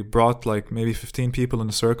game. They brought like maybe 15 people in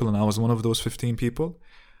a circle, and I was one of those 15 people.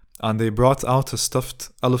 And they brought out a stuffed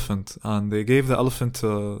elephant, and they gave the elephant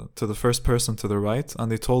to the first person to the right,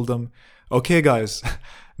 and they told them, okay, guys,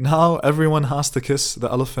 now everyone has to kiss the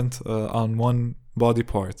elephant on one body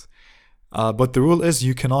part. But the rule is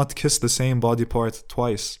you cannot kiss the same body part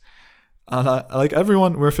twice. And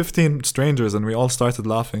everyone, we're 15 strangers, and we all started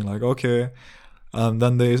laughing, like, okay.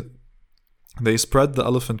 Then they spread the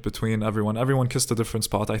elephant between everyone. Everyone kissed a different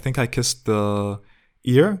spot. I think I kissed the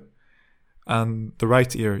ear and the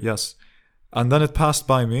right ear, yes. And then it passed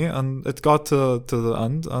by me, and it got to the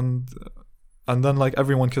end, and then like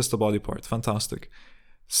everyone kissed a body part. Fantastic.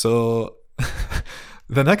 So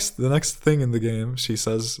the next thing in the game, she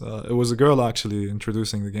says, it was a girl actually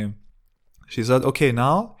introducing the game. She said, okay,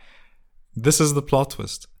 now this is the plot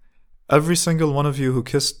twist. Every single one of you who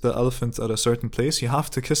kissed the elephant at a certain place, you have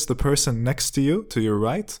to kiss the person next to you, to your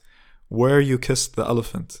right, where you kissed the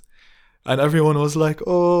elephant. And everyone was like,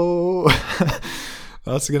 oh,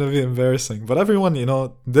 that's going to be embarrassing. But everyone,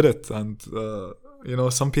 did it. And,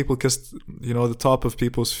 some people kissed, the top of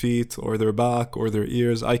people's feet or their back or their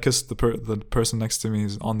ears. I kissed the person next to me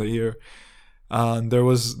on the ear. And there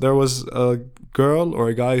was a girl or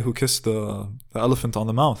a guy who kissed the elephant on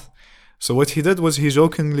the mouth. So what he did was he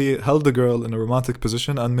jokingly held the girl in a romantic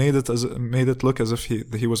position and made it look as if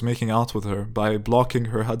he was making out with her by blocking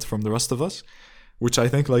her head from the rest of us, which I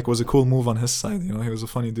think like was a cool move on his side. He was a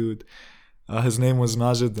funny dude. His name was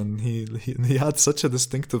Majid, and he had such a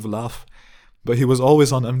distinctive laugh, but he was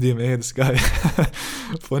always on MDMA. This guy,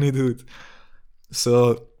 funny dude.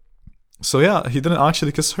 So yeah, he didn't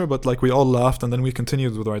actually kiss her, but like we all laughed, and then we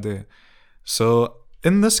continued with our day. So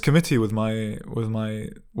in this committee with my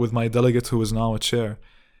delegate who is now a chair,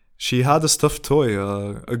 she had a stuffed toy,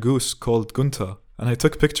 a goose called Gunta, and I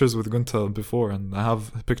took pictures with Gunta before, and I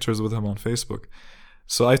have pictures with him on Facebook.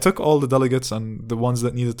 So I took all the delegates and the ones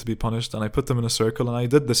that needed to be punished, and I put them in a circle, and I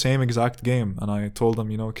did the same exact game. And I told them,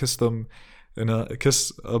 kiss them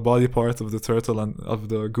kiss a body part of the turtle and of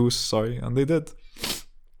the goose, sorry, and they did.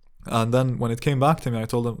 And then when it came back to me, I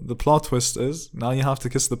told them the plot twist is now you have to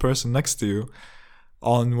kiss the person next to you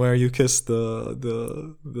on where you kissed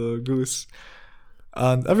the goose.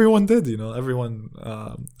 And everyone did, everyone,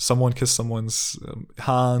 someone kissed someone's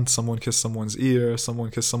hand, someone kissed someone's ear,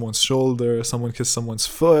 someone kissed someone's shoulder, someone kissed someone's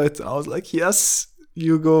foot. I was like, yes,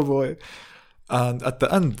 you go, boy. And at the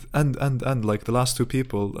end, like the last two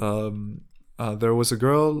people, there was a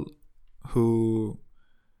girl who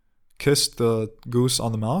kissed the goose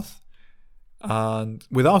on the mouth, and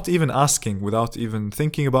without even asking, without even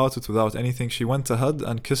thinking about it, without anything, she went ahead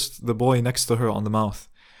and kissed the boy next to her on the mouth.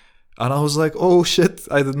 And I was like, oh shit,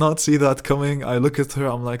 I did not see that coming. I look at her,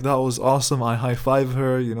 I'm like, that was awesome. I high five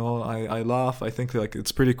her, I laugh. I think like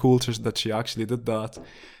it's pretty cool that she actually did that.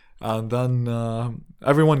 And then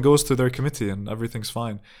everyone goes to their committee and everything's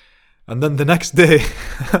fine. And then the next day,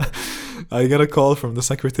 I get a call from the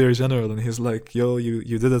Secretary General, and he's like, yo,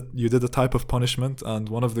 you did a type of punishment, and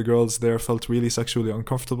one of the girls there felt really sexually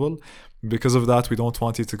uncomfortable. Because of that, we don't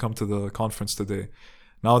want you to come to the conference today.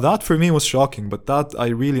 Now that for me was shocking, but that I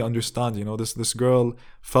really understand. This girl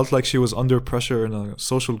felt like she was under pressure in a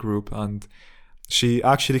social group, and she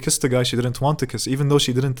actually kissed a guy she didn't want to kiss, even though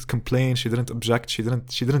she didn't complain, she didn't object, she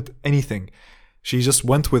didn't anything. She just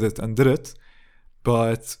went with it and did it.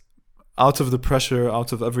 But out of the pressure,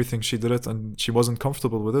 out of everything, she did it, and she wasn't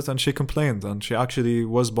comfortable with it, and she complained, and she actually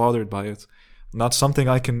was bothered by it. And that's something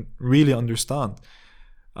I can really understand.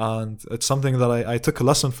 And it's something that I took a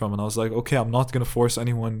lesson from, and I was like, okay, I'm not going to force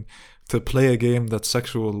anyone to play a game that's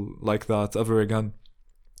sexual like that ever again.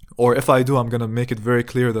 Or if I do, I'm going to make it very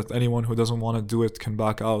clear that anyone who doesn't want to do it can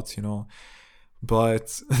back out,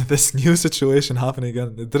 But this new situation happening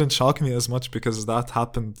again, it didn't shock me as much because that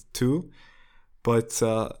happened too. But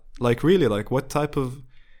really, what type of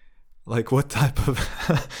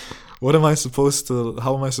what am I supposed to,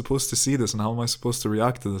 how am I supposed to see this, and how am I supposed to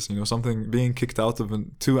react to this? Something being kicked out of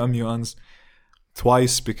two MUNs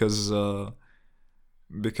twice because of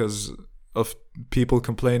people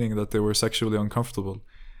complaining that they were sexually uncomfortable.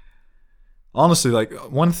 Honestly,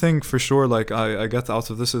 one thing for sure, I get out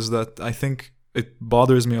of this is that I think it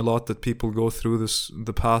bothers me a lot that people go through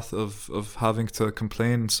the path of having to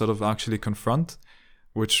complain instead of actually confront,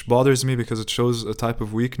 which bothers me because it shows a type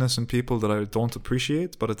of weakness in people that I don't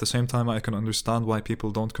appreciate, but at the same time I can understand why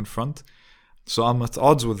people don't confront. So I'm at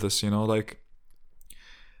odds with this, I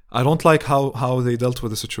don't like how they dealt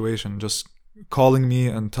with the situation, just calling me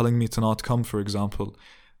and telling me to not come, for example,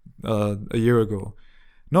 a year ago.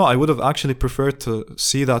 No, I would have actually preferred to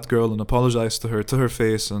see that girl and apologize to her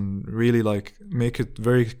face, and really make it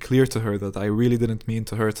very clear to her that I really didn't mean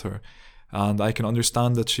to hurt her. And I can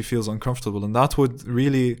understand that she feels uncomfortable, and that would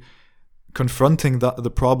really, confronting the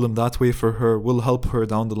problem that way for her will help her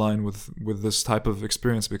down the line with this type of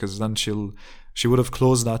experience, because then she would have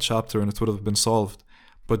closed that chapter and it would have been solved.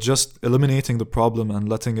 But just eliminating the problem and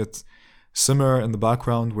letting it simmer in the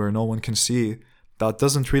background where no one can see, that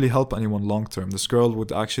doesn't really help anyone long term. This girl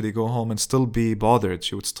would actually go home and still be bothered.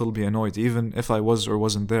 She would still be annoyed, even if I was or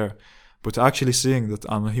wasn't there. But actually seeing that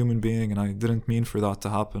I'm a human being and I didn't mean for that to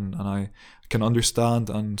happen, and I can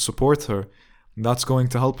understand and support her, that's going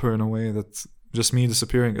to help her in a way that just me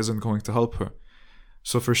disappearing isn't going to help her.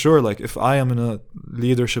 So for sure, if I am in a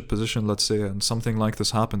leadership position, let's say, and something like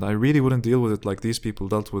this happened, I really wouldn't deal with it like these people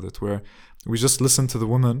dealt with it, where we just listen to the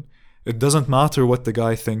woman. It doesn't matter what the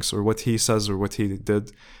guy thinks or what he says or what he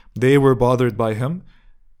did. They were bothered by him.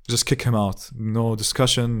 Just kick him out. No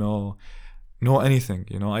discussion, no anything.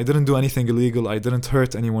 I didn't do anything illegal. I didn't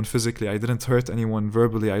hurt anyone physically. I didn't hurt anyone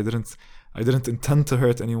verbally. I didn't intend to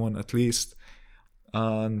hurt anyone, at least.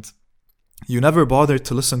 And you never bothered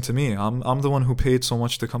to listen to me. I'm the one who paid so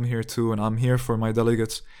much to come here too, and I'm here for my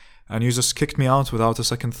delegates, and you just kicked me out without a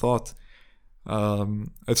second thought.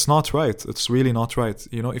 It's not right. It's really not right.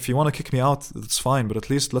 If you want to kick me out, it's fine, but at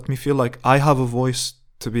least let me feel like I have a voice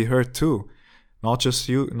to be heard too. Not just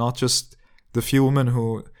you, not just the few women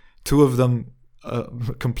who, two of them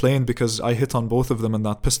complained because I hit on both of them and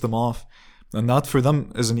that pissed them off. And that for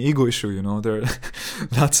them is an ego issue,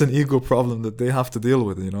 that's an ego problem that they have to deal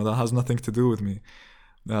with, that has nothing to do with me.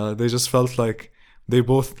 They just felt like they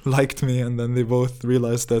both liked me, and then they both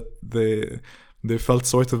realized that they felt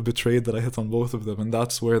sort of betrayed that I hit on both of them, and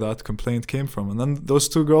that's where that complaint came from. And then those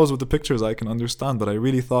two girls with the pictures I can understand, but I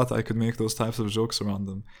really thought I could make those types of jokes around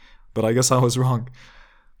them. But I guess I was wrong.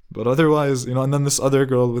 But otherwise, and then this other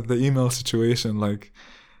girl with the email situation,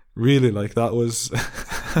 really, that was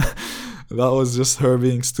That was just her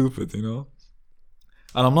being stupid, you know?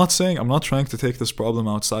 And I'm not trying to take this problem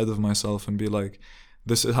outside of myself and be like,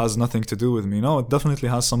 this it has nothing to do with me. No, it definitely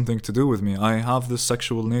has something to do with me. I have this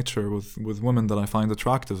sexual nature with women that I find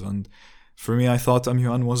attractive. And for me, I thought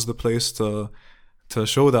MUN was the place to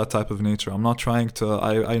show that type of nature. I'm not trying to,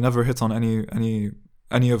 I never hit on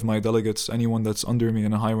any of my delegates, anyone that's under me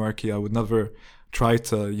in a hierarchy. I would never try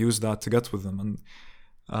to use that to get with them. And,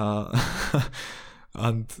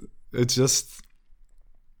 and it's just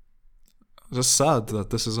sad that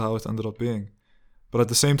this is how it ended up being. But at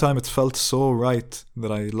the same time, it felt so right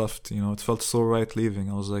that I left, you know, it felt so right leaving.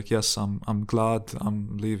 I was like, yes, I'm glad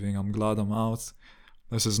I'm leaving. I'm glad I'm out.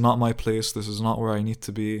 This is not my place. This is not where I need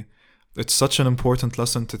to be. It's such an important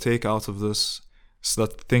lesson to take out of this, so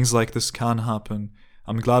that things like this can happen.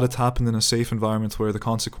 I'm glad it happened in a safe environment where the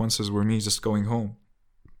consequences were me just going home.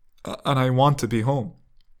 And I want to be home.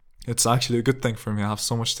 It's actually a good thing for me. I have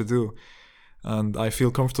so much to do. And I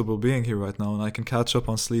feel comfortable being here right now, and I can catch up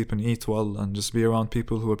on sleep and eat well and just be around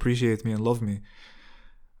people who appreciate me and love me.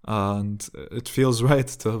 And it feels right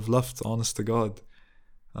to have left, honest to God.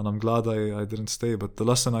 And I'm glad I didn't stay. But the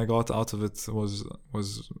lesson I got out of it was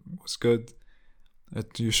good.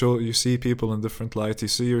 You see people in different light. You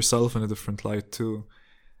see yourself in a different light too,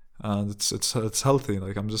 and it's healthy.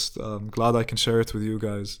 Like I'm glad I can share it with you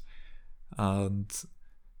guys, and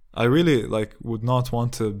I really would not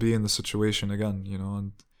want to be in the situation again, you know.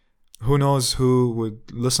 And who knows who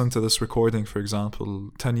would listen to this recording, for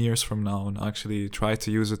example, 10 years from now, and actually try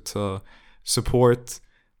to use it to support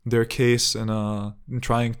their case in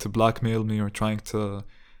trying to blackmail me or trying to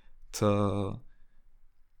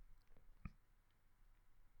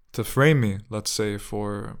frame me, let's say,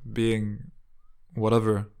 for being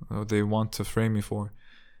whatever they want to frame me for.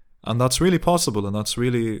 And that's really possible, and that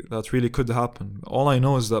really could happen. All I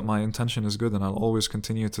know is that my intention is good, and I'll always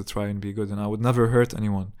continue to try and be good, and I would never hurt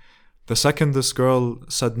anyone. The second this girl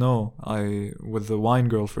said no, with the wine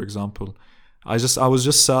girl, for example, I was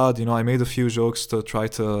just sad, you know. I made a few jokes to try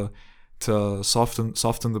to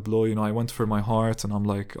soften the blow, you know. I went for my heart, and I'm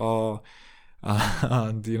like, oh,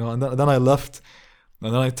 and you know, and then I left.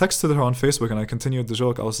 And then I texted her on Facebook and I continued the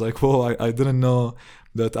joke. I was like, whoa, I didn't know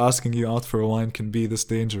that asking you out for a wine can be this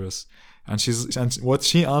dangerous. And what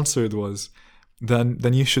she answered was,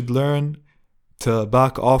 then you should learn to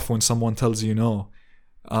back off when someone tells you no.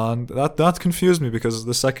 And that confused me, because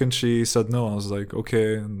the second she said no, I was like,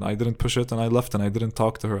 okay, and I didn't push it, and I left, and I didn't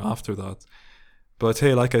talk to her after that. But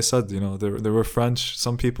hey, like I said, you know, there were French,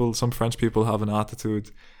 some French people have an attitude,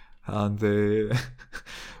 and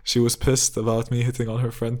she was pissed about me hitting on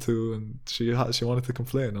her friend too, and she wanted to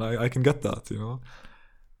complain, and I can get that, you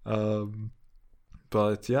know.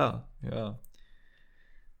 But yeah,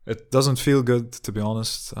 it doesn't feel good, to be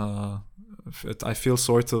honest. I feel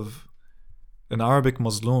sort of in Arabic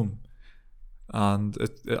mazloom, and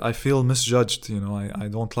I feel misjudged, you know. I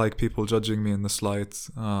don't like people judging me in this light,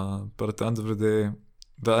 but at the end of the day,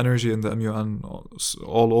 the energy in the MUN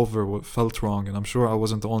all over felt wrong, and I'm sure I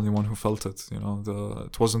wasn't the only one who felt it. You know,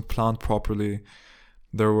 it wasn't planned properly.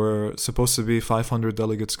 There were supposed to be 500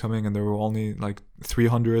 delegates coming, and there were only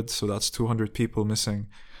 300, so that's 200 people missing.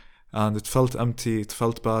 And it felt empty, it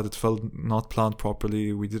felt bad, it felt not planned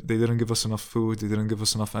properly. They didn't give us enough food, they didn't give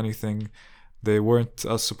us enough anything. They weren't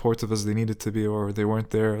as supportive as they needed to be, or they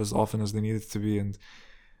weren't there as often as they needed to be, and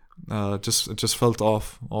it just felt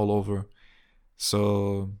off all over.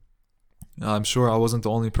 So I'm sure I wasn't the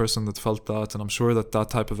only person that felt that, and I'm sure that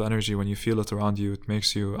type of energy, when you feel it around you, it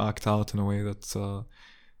makes you act out in a way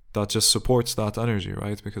that just supports that energy,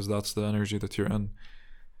 right? Because that's the energy that you're in.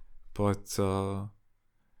 But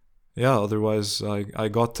yeah, otherwise I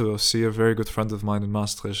got to see a very good friend of mine in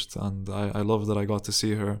Maastricht, and I love that I got to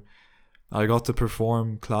see her. I got to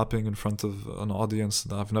perform clapping in front of an audience.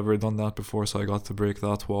 I've never done that before, so I got to break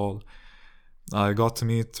that wall. I got to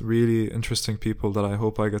meet really interesting people that I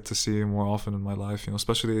hope I get to see more often in my life, you know,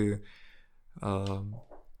 especially, you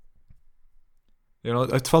know,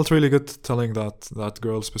 it felt really good telling that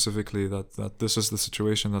girl specifically that this is the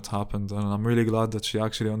situation that happened, and I'm really glad that she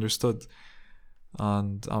actually understood.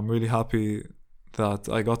 And I'm really happy that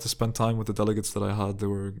I got to spend time with the delegates that I had. They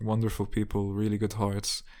were wonderful people, really good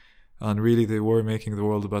hearts, and really they were making the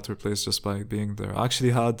world a better place just by being there. I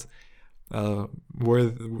actually had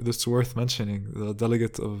it's worth mentioning, the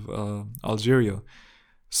delegate of Algeria.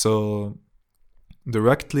 So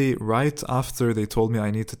directly right after they told me I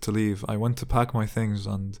needed to leave, I went to pack my things,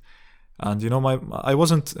 and you know, I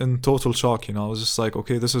wasn't in total shock, you know. I was just like,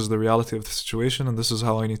 okay, this is the reality of the situation, and this is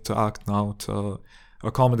how I need to act now to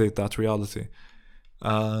accommodate that reality.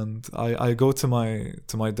 And I go to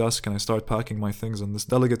my desk and I start packing my things, and this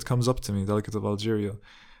delegate comes up to me, delegate of Algeria,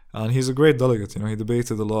 and he's a great delegate. He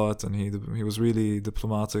debated a lot, and he was really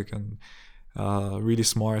diplomatic and really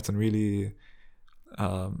smart and really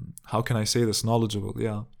how can I say this, knowledgeable.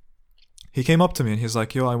 Yeah, he came up to me and he's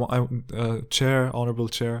like, "Yo, chair, honorable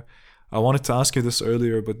chair, I wanted to ask you this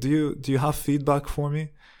earlier, but do you have feedback for me?"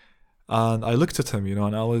 And I looked at him,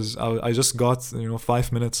 and I just got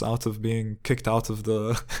 5 minutes out of being kicked out of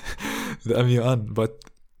the the MUN, but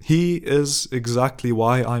he is exactly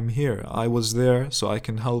why I'm here. I was there so I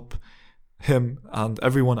can help him and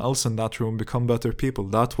everyone else in that room become better people.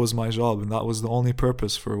 That was my job, and that was the only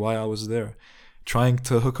purpose for why I was there. Trying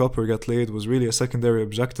to hook up or get laid was really a secondary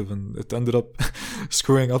objective, and it ended up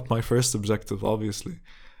screwing up my first objective, obviously.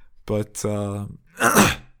 But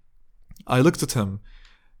I looked at him,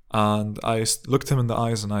 and I looked him in the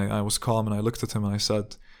eyes, and I was calm, and I looked at him and I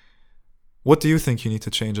said, "What do you think you need to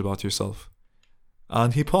change about yourself?"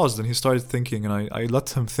 And he paused and he started thinking, and I let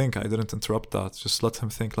him think. I didn't interrupt that. Just let him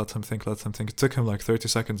think, let him think, let him think. It took him like 30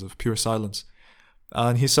 seconds of pure silence.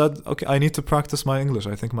 And he said, "Okay, I need to practice my English.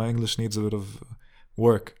 I think my English needs a bit of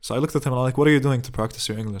work." So I looked at him and I'm like, "What are you doing to practice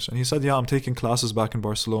your English?" And he said, "Yeah, I'm taking classes back in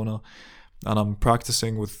Barcelona, and I'm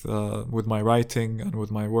practicing with my writing and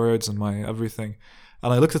with my words and my everything."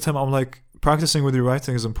 And I looked at him, I'm like, practicing with your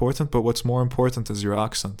writing is important, but what's more important is your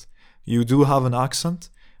accent. You do have an accent,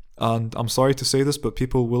 and I'm sorry to say this, but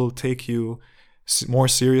people will take you more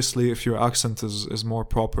seriously if your accent is more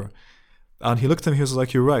proper. And he looked at me, he was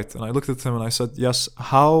like, "You're right." And I looked at him and I said, "Yes,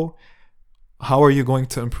 how are you going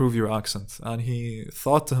to improve your accent?" And he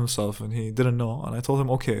thought to himself and he didn't know. And I told him,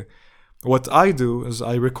 "Okay, what I do is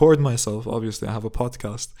I record myself. Obviously, I have a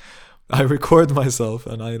podcast. I record myself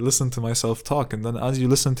and I listen to myself talk. And then as you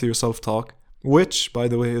listen to yourself talk, which, by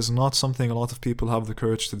the way, is not something a lot of people have the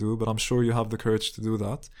courage to do, but I'm sure you have the courage to do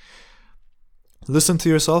that. Listen to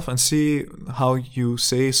yourself and see how you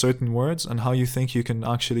say certain words and how you think you can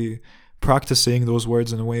actually practice saying those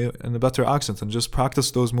words in a better accent, and just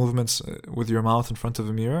practice those movements with your mouth in front of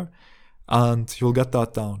a mirror, and you'll get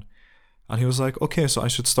that down." And he was like, "Okay, so I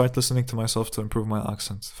should start listening to myself to improve my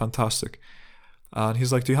accent. Fantastic." And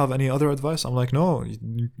he's like, "Do you have any other advice?" I'm like, "No,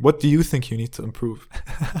 what do you think you need to improve?"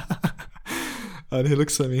 And he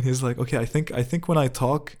looks at me and he's like, "Okay, I think when I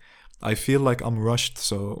talk, I feel like I'm rushed.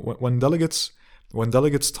 So when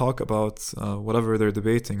delegates talk about whatever they're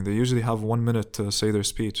debating, they usually have 1 minute to say their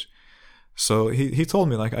speech." So he told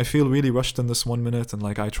me, like, "I feel really rushed in this 1 minute, and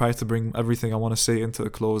like I try to bring everything I want to say into a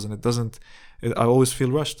close, and I always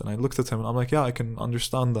feel rushed." And I looked at him and I'm like, "Yeah, I can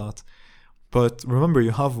understand that. But remember,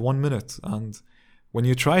 you have 1 minute, and when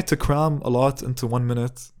you try to cram a lot into 1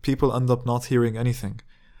 minute, people end up not hearing anything.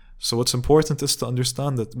 So what's important is to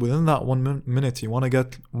understand that within that 1 minute, you want to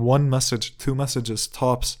get one message, 2 messages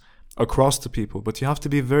tops across to people, but you have to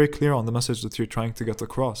be very clear on the message that you're trying to get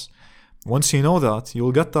across. Once you know that,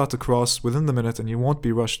 you'll get that across within the minute, and you won't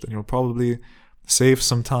be rushed, and you'll probably save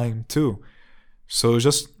some time too. So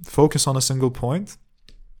just focus on a single point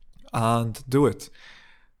and do it."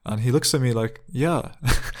 And he looks at me like, "Yeah,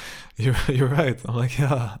 you're right." I'm like,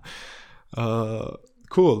 "Yeah,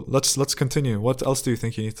 cool. Let's continue. What else do you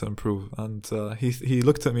think you need to improve?" And he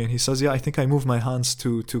looked at me and he says, "Yeah, I think I move my hands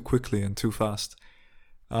too quickly and too fast."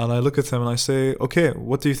 And I look at him and I say, "Okay,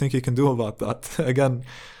 what do you think you can do about that?" Again.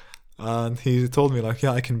 And he told me, like,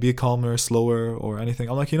 "Yeah, I can be calmer, slower, or anything."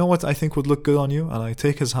 I'm like, "You know what I think would look good on you?" And I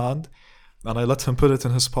take his hand and I let him put it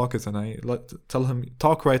in his pocket, and I tell him,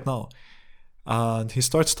 "Talk right now." And he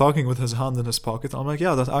starts talking with his hand in his pocket. I'm like,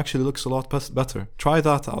 "Yeah, that actually looks a lot better. Try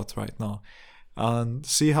that out right now and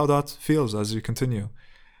see how that feels as you continue."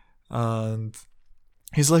 And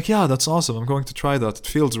he's like, "Yeah, that's awesome. I'm going to try that. It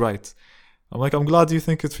feels right." I'm like, "I'm glad you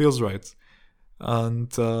think it feels right." And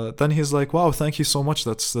then he's like, "Wow, thank you so much.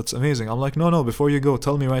 That's amazing." I'm like, No. Before you go,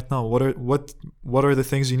 tell me right now, what are the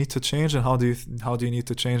things you need to change, and how do you need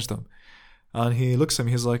to change them?" And he looks at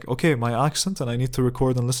me. He's like, "Okay, my accent, and I need to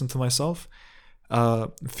record and listen to myself.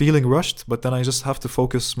 Feeling rushed, but then I just have to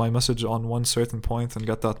focus my message on one certain point and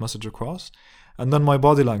get that message across. And then my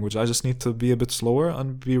body language, I just need to be a bit slower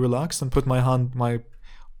and be relaxed and put my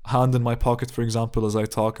hand in my pocket, for example, as I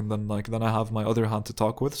talk, and then I have my other hand to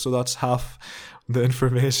talk with. So that's half the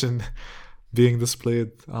information being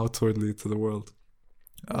displayed outwardly to the world."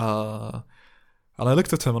 And I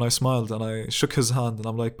looked at him and I smiled and I shook his hand, and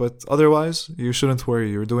I'm like, "But otherwise, you shouldn't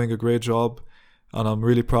worry. You're doing a great job, and I'm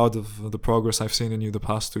really proud of the progress I've seen in you the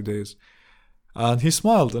past 2 days." And he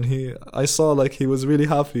smiled, and I saw like he was really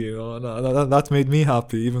happy, and that made me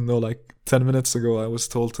happy, even though like 10 minutes ago I was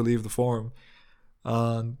told to leave the forum.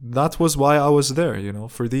 And that was why I was there,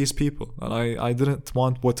 for these people. And I didn't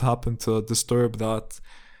want what happened to disturb that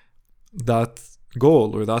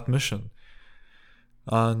goal or that mission.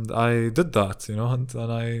 And I did that,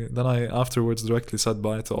 and I afterwards directly said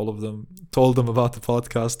bye to all of them, told them about the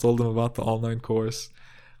podcast, told them about the online course,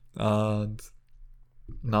 and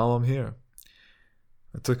now I'm here.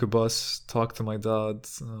 I took a bus, talked to my dad,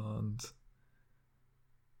 and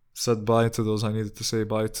said bye to those I needed to say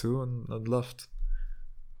bye to, and left.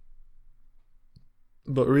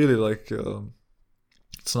 But really,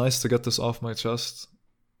 it's nice to get this off my chest.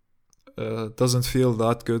 It doesn't feel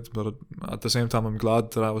that good, but at the same time, I'm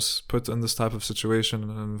glad that I was put in this type of situation, in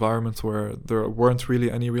an environment where there weren't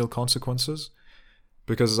really any real consequences.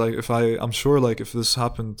 Because I'm sure, if this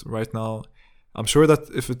happened right now, I'm sure that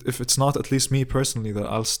if it's not at least me personally, that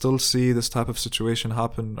I'll still see this type of situation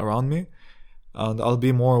happen around me, and I'll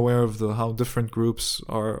be more aware of how different groups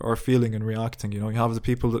are feeling and reacting. You have the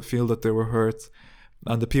people that feel that they were hurt,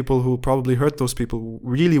 and the people who probably hurt those people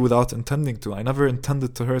really without intending to. I never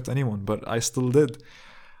intended to hurt anyone, but I still did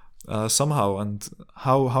somehow. And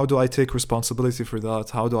how do I take responsibility for that?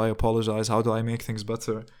 How do I apologize? How do I make things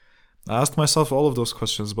better? I asked myself all of those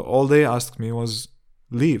questions, but all they asked me was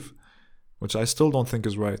leave, which I still don't think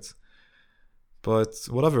is right. But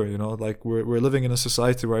whatever, we're living in a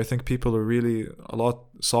society where I think people are really a lot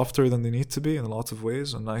softer than they need to be in a lot of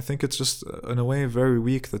ways. And I think it's just, in a way, very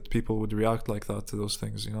weak that people would react like that to those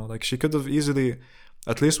things, She could have easily,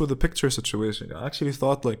 at least with the picture situation, I actually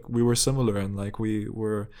thought, we were similar and, we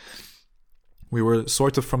were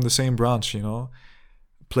sort of from the same branch,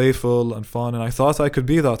 playful and fun. And I thought I could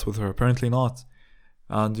be that with her. Apparently not.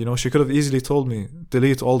 And, she could have easily told me,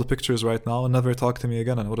 delete all the pictures right now and never talk to me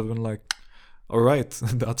again. And I would have been like, all right,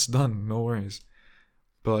 that's done, no worries.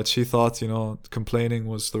 But she thought, complaining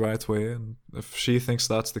was the right way, and if she thinks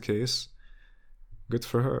that's the case, good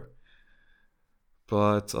for her.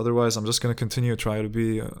 But otherwise, I'm just going to continue to try to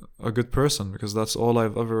be a good person, because that's all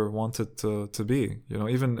I've ever wanted to be.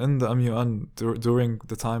 Even in the MUN, during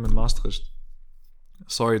the time in Maastricht,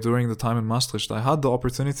 I had the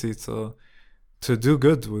opportunity to do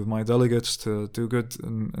good with my delegates, to do good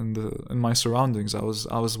in my surroundings. I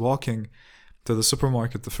was walking to the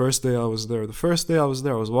supermarket the first day I was there.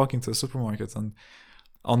 I was walking to the supermarket, and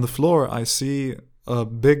on the floor I see a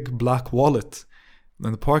big black wallet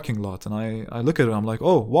in the parking lot, and I look at it, I'm like,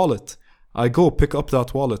 oh, wallet. I go pick up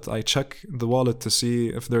that wallet. I check the wallet to see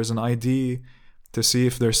if there's an ID, to see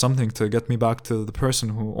if there's something to get me back to the person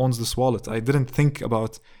who owns this wallet. I didn't think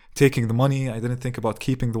about taking the money. I didn't think about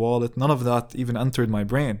keeping the wallet. None of that even entered my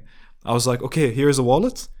brain. I was like, okay, here's a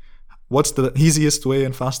wallet. What's the easiest way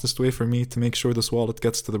and fastest way for me to make sure this wallet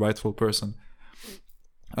gets to the rightful person?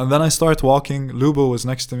 And then I start walking. Lubo was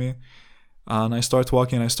next to me. And I start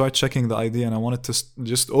walking and I start checking the ID, and I wanted to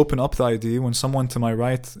just open up the ID when someone to my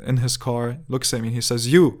right in his car looks at me and he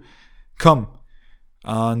says, you, come.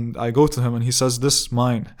 And I go to him and he says, this,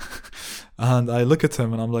 mine. And I look at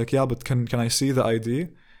him and I'm like, yeah, but can I see the ID?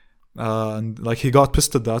 And he got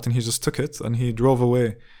pissed at that and he just took it and he drove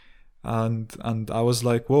away. And I was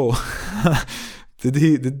like, whoa,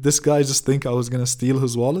 did this guy just think I was gonna steal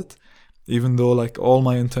his wallet? Even though all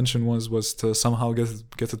my intention was to somehow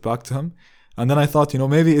get it back to him. And then I thought,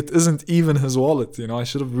 maybe it isn't even his wallet. I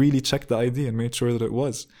should have really checked the ID and made sure that it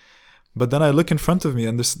was. But then I look in front of me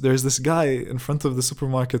and there's this guy in front of the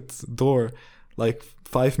supermarket door,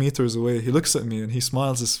 5 meters away. He looks at me and he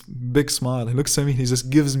smiles this big smile. He looks at me, he just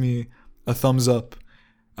gives me a thumbs up.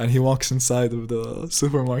 And he walks inside of the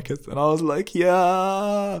supermarket. And I was like,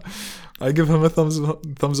 yeah. I give him a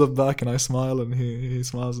thumbs up back and I smile and he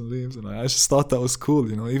smiles and leaves. And I just thought that was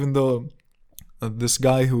cool, even though this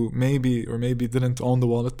guy who maybe didn't own the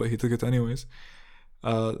wallet, but he took it anyways.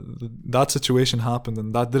 That situation happened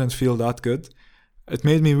and that didn't feel that good. It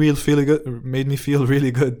made me feel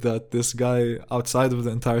really good that this guy outside of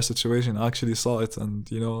the entire situation actually saw it and,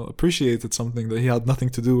 appreciated something that he had nothing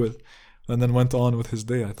to do with. And then went on with his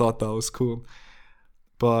day. I thought that was cool.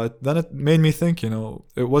 But then it made me think,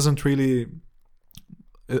 it wasn't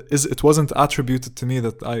attributed to me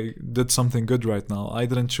that I did something good right now. I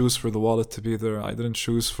didn't choose for the wallet to be there. I didn't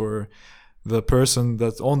choose for the person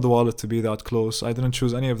that owned the wallet to be that close. I didn't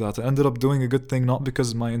choose any of that. I ended up doing a good thing, not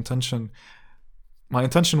because my intention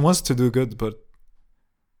was to do good, but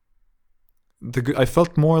I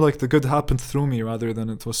felt more like the good happened through me rather than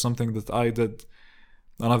it was something that I did.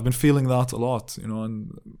 And I've been feeling that a lot,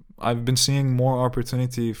 and I've been seeing more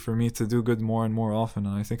opportunity for me to do good more and more often.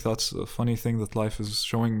 And I think that's a funny thing that life is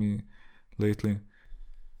showing me lately.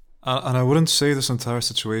 And I wouldn't say this entire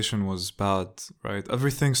situation was bad, right?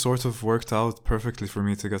 Everything sort of worked out perfectly for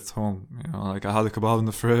me to get home. You know, like I had a kebab in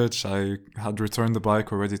the fridge, I had returned the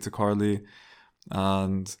bike already to Carly,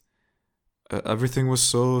 and everything was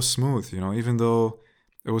so smooth, you know, even though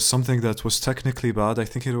it was something that was technically bad, I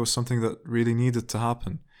think it was something that really needed to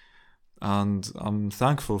happen. And I'm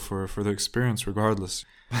thankful for the experience regardless.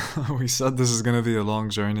 We said this is going to be a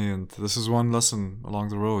long journey, and this is one lesson along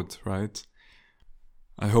the road, right?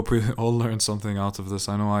 I hope we all learned something out of this.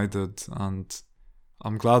 I know I did, and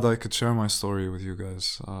I'm glad I could share my story with you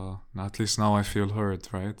guys. At least now I feel heard,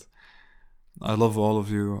 right? I love all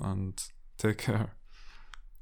of you, and take care.